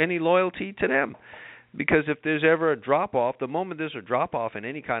to any loyalty to them. Because if there's ever a drop-off, the moment there's a drop-off in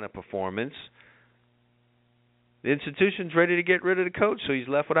any kind of performance, the institution's ready to get rid of the coach, so he's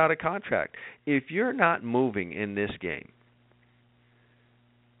left without a contract. If you're not moving in this game,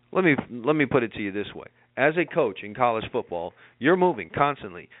 let me put it to you this way. As a coach in college football, you're moving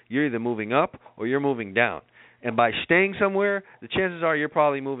constantly. You're either moving up or you're moving down. And by staying somewhere, the chances are you're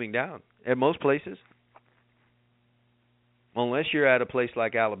probably moving down at most places. Unless you're at a place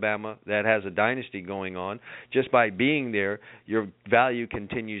like Alabama that has a dynasty going on, just by being there, your value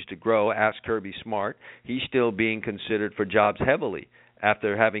continues to grow. Ask Kirby Smart. He's still being considered for jobs heavily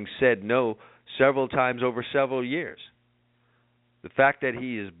after having said no several times over several years. The fact that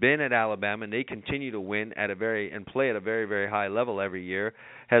he has been at Alabama and they continue to win at and play at a very, very high level every year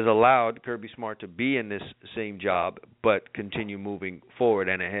has allowed Kirby Smart to be in this same job but continue moving forward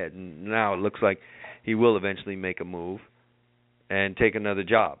and ahead. And now it looks like he will eventually make a move and take another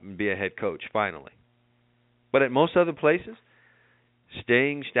job and be a head coach finally. But at most other places,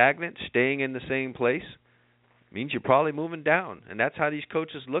 staying stagnant, staying in the same place, means you're probably moving down. And that's how these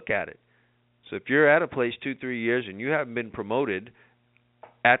coaches look at it. So if you're at a place 2-3 years and you haven't been promoted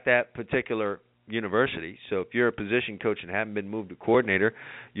at that particular university, so if you're a position coach and haven't been moved to coordinator,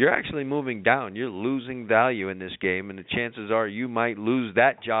 you're actually moving down. You're losing value in this game, and the chances are you might lose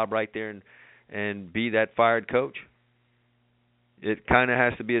that job right there and be that fired coach. It kind of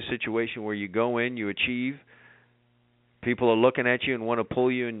has to be a situation where you go in, you achieve, people are looking at you and want to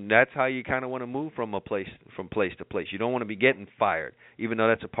pull you, and that's how you kind of want to move from place to place. You don't want to be getting fired, even though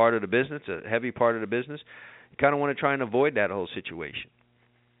that's a part of the business, a heavy part of the business. You kind of want to try and avoid that whole situation.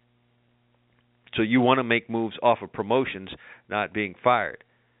 So you want to make moves off of promotions, not being fired.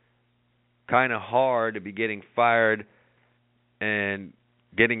 Kind of hard to be getting fired and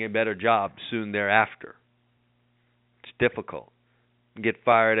getting a better job soon thereafter. It's difficult. You get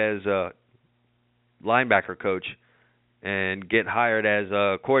fired as a linebacker coach and get hired as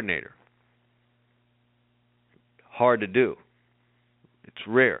a coordinator. Hard to do. It's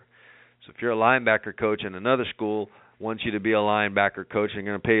rare. So if you're a linebacker coach and another school wants you to be a linebacker coach and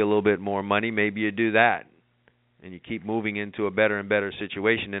they're going to pay you a little bit more money, maybe you do that. And you keep moving into a better and better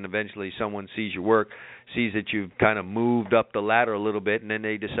situation, and eventually someone sees your work, sees that you've kind of moved up the ladder a little bit, and then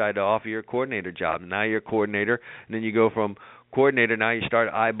they decide to offer you a coordinator job. And now you're a coordinator, and then you go from coordinator, now you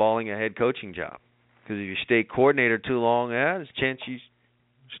start eyeballing a head coaching job. Because if you stay coordinator too long, there's a chance you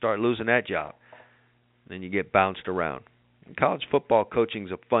start losing that job. Then you get bounced around. And college football coaching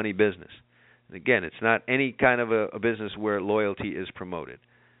is a funny business. And again, it's not any kind of a business where loyalty is promoted.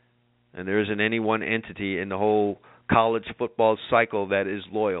 And there isn't any one entity in the whole college football cycle that is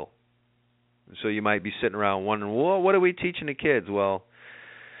loyal. And so you might be sitting around wondering, well, what are we teaching the kids? Well,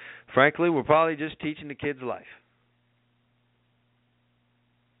 frankly, we're probably just teaching the kids life.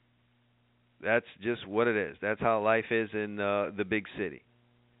 That's just what it is. That's how life is in the big city.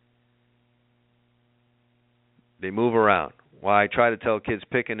 They move around. Well, I try to tell kids,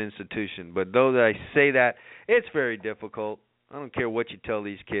 pick an institution. But though I say that, it's very difficult. I don't care what you tell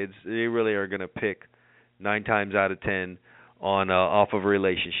these kids. They really are going to pick 9 times out of 10 on off of a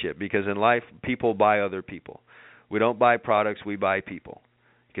relationship. Because in life, people buy other people. We don't buy products. We buy people.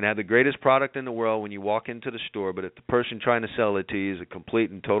 You can have the greatest product in the world when you walk into the store, but if the person trying to sell it to you is a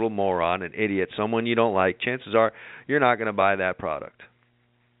complete and total moron, an idiot, someone you don't like, chances are you're not going to buy that product.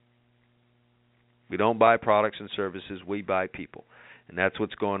 We don't buy products and services. We buy people. And that's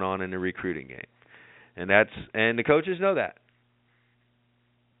what's going on in the recruiting game. And the coaches know that.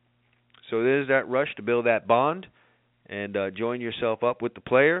 So there's that rush to build that bond and join yourself up with the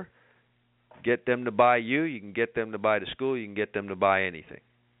player. Get them to buy you. You can get them to buy the school. You can get them to buy anything.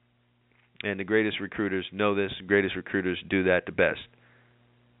 And the greatest recruiters know this. The greatest recruiters do that the best.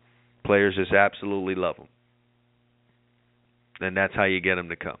 Players just absolutely love them. And that's how you get them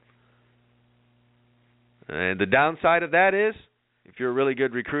to come. And the downside of that is, if you're a really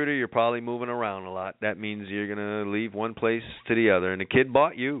good recruiter, you're probably moving around a lot. That means you're going to leave one place to the other. And the kid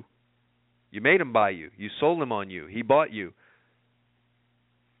bought you. You made him buy you. You sold him on you. He bought you.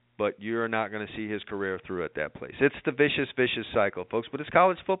 but you're not going to see his career through at that place. It's the vicious, vicious cycle, folks. But it's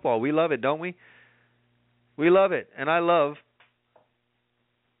college football. We love it, don't we? We love it. And I love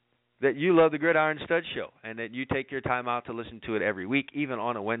that you love the Gridiron Studs Show and that you take your time out to listen to it every week, even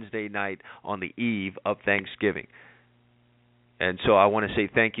on a Wednesday night on the eve of Thanksgiving. And so I want to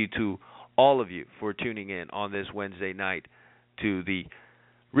say thank you to all of you for tuning in on this Wednesday night to the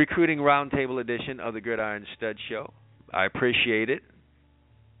Recruiting Roundtable edition of the Gridiron Studs Show. I appreciate it.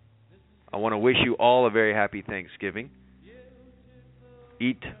 I want to wish you all a very happy Thanksgiving.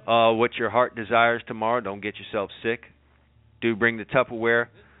 Eat what your heart desires tomorrow. Don't get yourself sick. Do bring the Tupperware.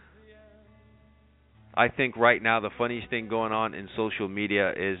 I think right now the funniest thing going on in social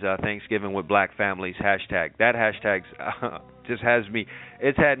media is Thanksgiving with Black Families hashtag. That hashtag just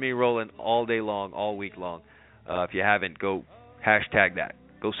it's had me rolling all day long, all week long. If you haven't, go hashtag that.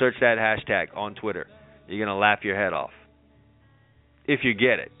 Go search that hashtag on Twitter. You're going to laugh your head off. If you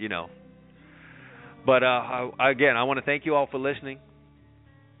get it, you know. But again, I want to thank you all for listening.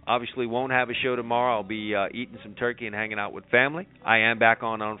 Obviously, won't have a show tomorrow. I'll be eating some turkey and hanging out with family. I am back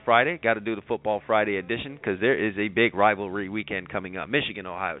on Friday. Got to do the Football Friday edition because there is a big rivalry weekend coming up. Michigan,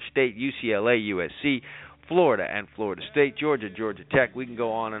 Ohio State, UCLA, USC, Florida and Florida State, Georgia, Georgia Tech. We can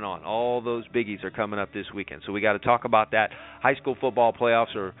go on and on. All those biggies are coming up this weekend. So we got to talk about that. High school football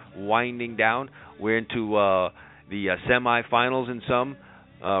playoffs are winding down. We're into the semifinals in some.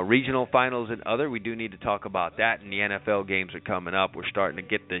 Regional finals and other. We do need to talk about that, and the NFL games are coming up. We're starting to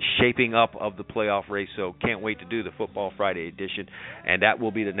get the shaping up of the playoff race, so can't wait to do the Football Friday edition, and that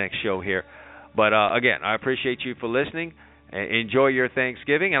will be the next show here. But again, I appreciate you for listening. Enjoy your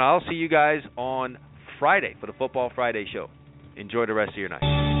Thanksgiving, and I'll see you guys on Friday for the Football Friday show. Enjoy the rest of your night.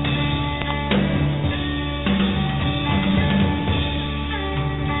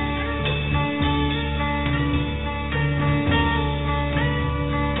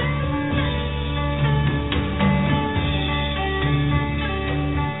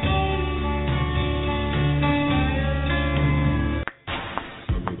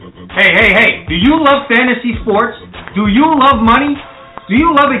 Hey, do you love fantasy sports? Do you love money? Do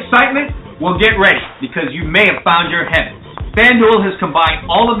you love excitement? Well, get ready, because you may have found your heaven. FanDuel has combined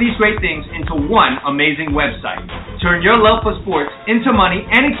all of these great things into one amazing website. Turn your love for sports into money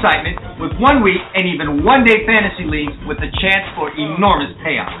and excitement with 1 week and even 1 day fantasy leagues with a chance for enormous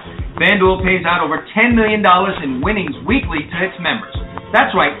payouts. FanDuel pays out over $10 million in winnings weekly to its members.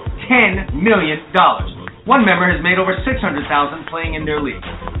 That's right, $10 million. One member has made over $600,000 playing in their league.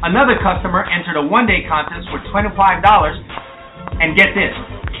 Another customer entered a 1 day contest for $25 and get this,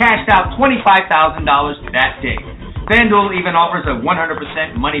 cashed out $25,000 that day. FanDuel even offers a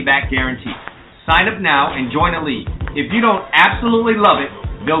 100% money-back guarantee. Sign up now and join a league. If you don't absolutely love it,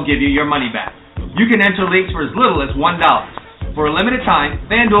 they'll give you your money back. You can enter leagues for as little as $1. For a limited time,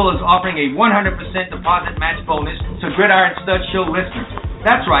 FanDuel is offering a 100% deposit match bonus to Gridiron Studs Show listeners.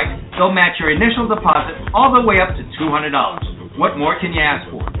 That's right, they'll match your initial deposit all the way up to $200. What more can you ask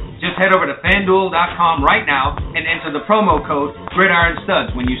for? Just head over to FanDuel.com right now and enter the promo code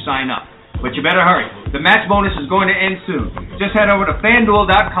GridironStuds when you sign up. But you better hurry. The match bonus is going to end soon. Just head over to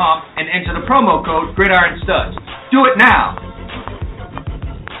FanDuel.com and enter the promo code GridironStuds. Do it now.